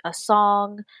be a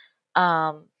song,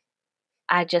 um,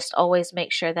 I just always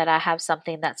make sure that I have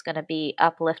something that's going to be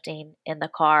uplifting in the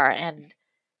car and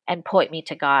point me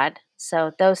to God.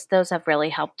 So those have really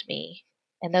helped me.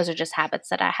 And those are just habits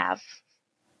that I have.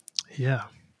 Yeah.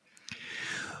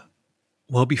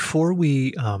 Well, before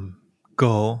we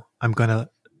go, I'm going to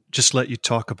just let you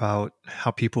talk about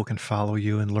how people can follow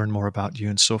you and learn more about you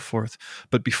and so forth.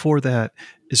 But before that,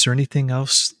 is there anything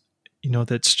else,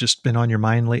 that's just been on your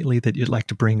mind lately that you'd like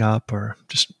to bring up, or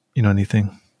just,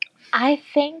 anything? I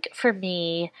think for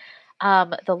me,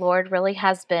 the Lord really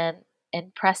has been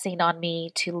impressing on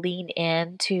me to lean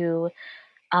into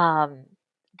um,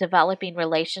 developing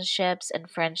relationships and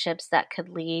friendships that could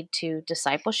lead to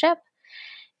discipleship.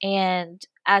 And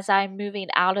as I'm moving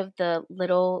out of the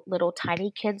little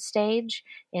tiny kid stage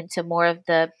into more of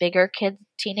the bigger kid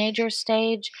teenager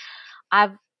stage,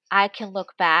 I've I can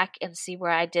look back and see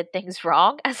where I did things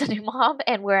wrong as a new mom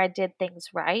and where I did things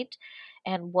right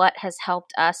and what has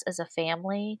helped us as a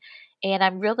family. And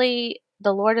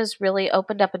the Lord has really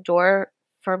opened up a door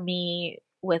for me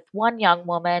with one young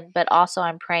woman, but also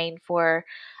I'm praying for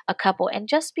a couple, and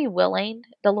just be willing.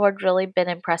 The Lord really been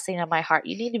impressing on my heart.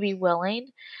 You need to be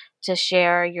willing to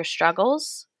share your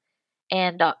struggles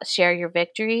and share your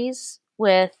victories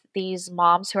with these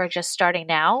moms who are just starting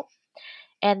out,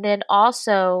 and then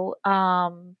also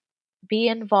be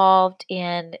involved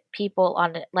in people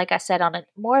on, like I said, on a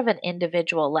more of an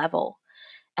individual level.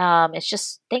 It's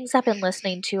just things I've been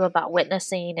listening to about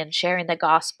witnessing and sharing the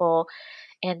gospel,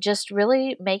 and just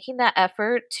really making that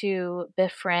effort to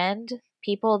befriend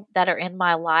people that are in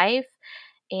my life.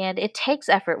 And it takes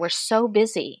effort. We're so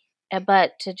busy,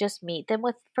 but to just meet them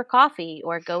for coffee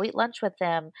or go eat lunch with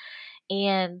them,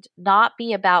 and not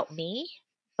be about me,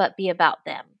 but be about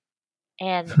them.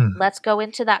 And Hmm. let's go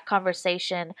into that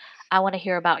conversation. I want to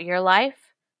hear about your life.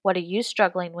 What are you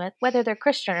struggling with, whether they're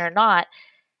Christian or not?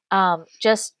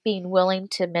 Just being willing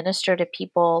to minister to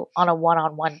people on a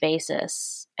one-on-one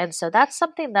basis. And so that's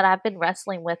something that I've been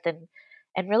wrestling with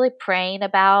and really praying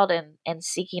about and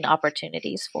seeking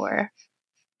opportunities for.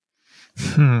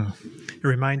 It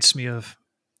reminds me of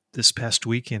this past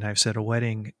weekend. I was at a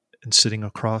wedding and sitting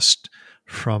across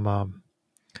from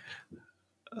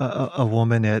a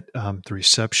woman at the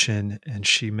reception, and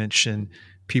she mentioned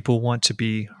people want to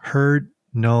be heard,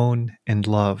 known, and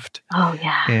loved. Oh,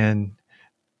 yeah.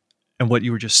 And what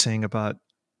you were just saying about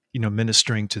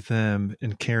ministering to them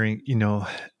and caring,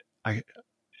 it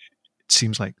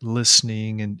seems like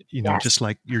listening and Yes. just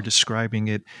like you're describing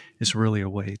it is really a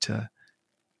way to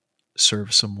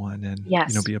serve someone and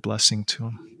Yes. be a blessing to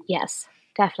them. Yes.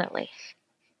 Definitely.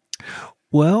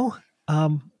 Well,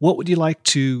 what would you like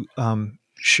to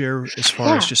share as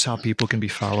far as Yeah. just how people can be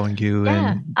following you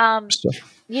Yeah. and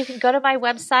stuff? You can go to my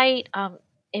website.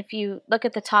 If you look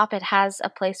at the top, it has a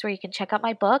place where you can check out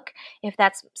my book. If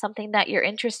that's something that you're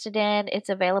interested in, it's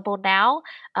available now,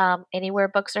 anywhere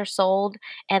books are sold.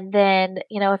 And then,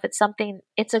 if it's something,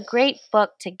 it's a great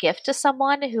book to gift to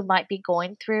someone who might be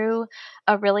going through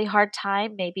a really hard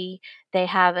time. Maybe they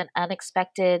have an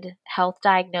unexpected health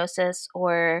diagnosis,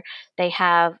 or they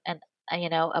have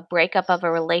a breakup of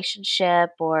a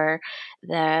relationship, or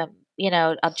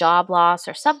a job loss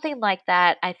or something like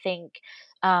that. I think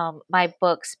my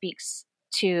book speaks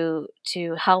to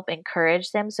help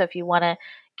encourage them. So if you want to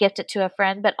gift it to a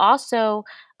friend, but also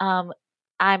um,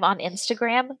 I'm on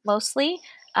Instagram mostly.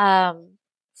 Um,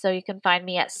 so you can find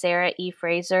me at Sarah E.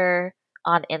 Frazer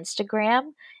on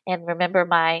Instagram. And remember,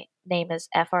 my name is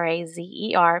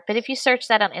Frazer. But if you search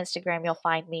that on Instagram, you'll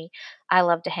find me. I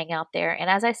love to hang out there. And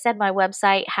as I said, my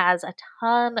website has a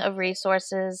ton of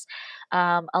resources.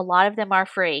 A lot of them are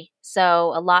free.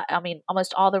 So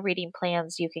almost all the reading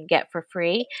plans you can get for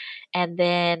free. And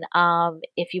then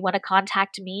if you want to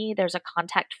contact me, there's a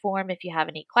contact form if you have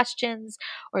any questions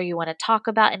or you want to talk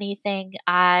about anything.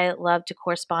 I love to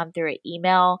correspond through an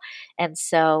email. And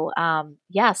so,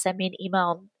 send me an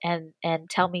email and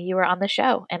tell me you were on the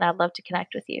show, and I'd love to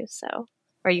connect with you. So,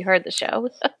 or you heard the show.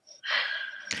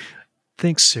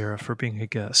 Thanks, Sarah, for being a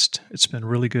guest. It's been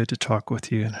really good to talk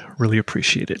with you and I really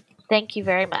appreciate it. Thank you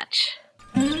very much.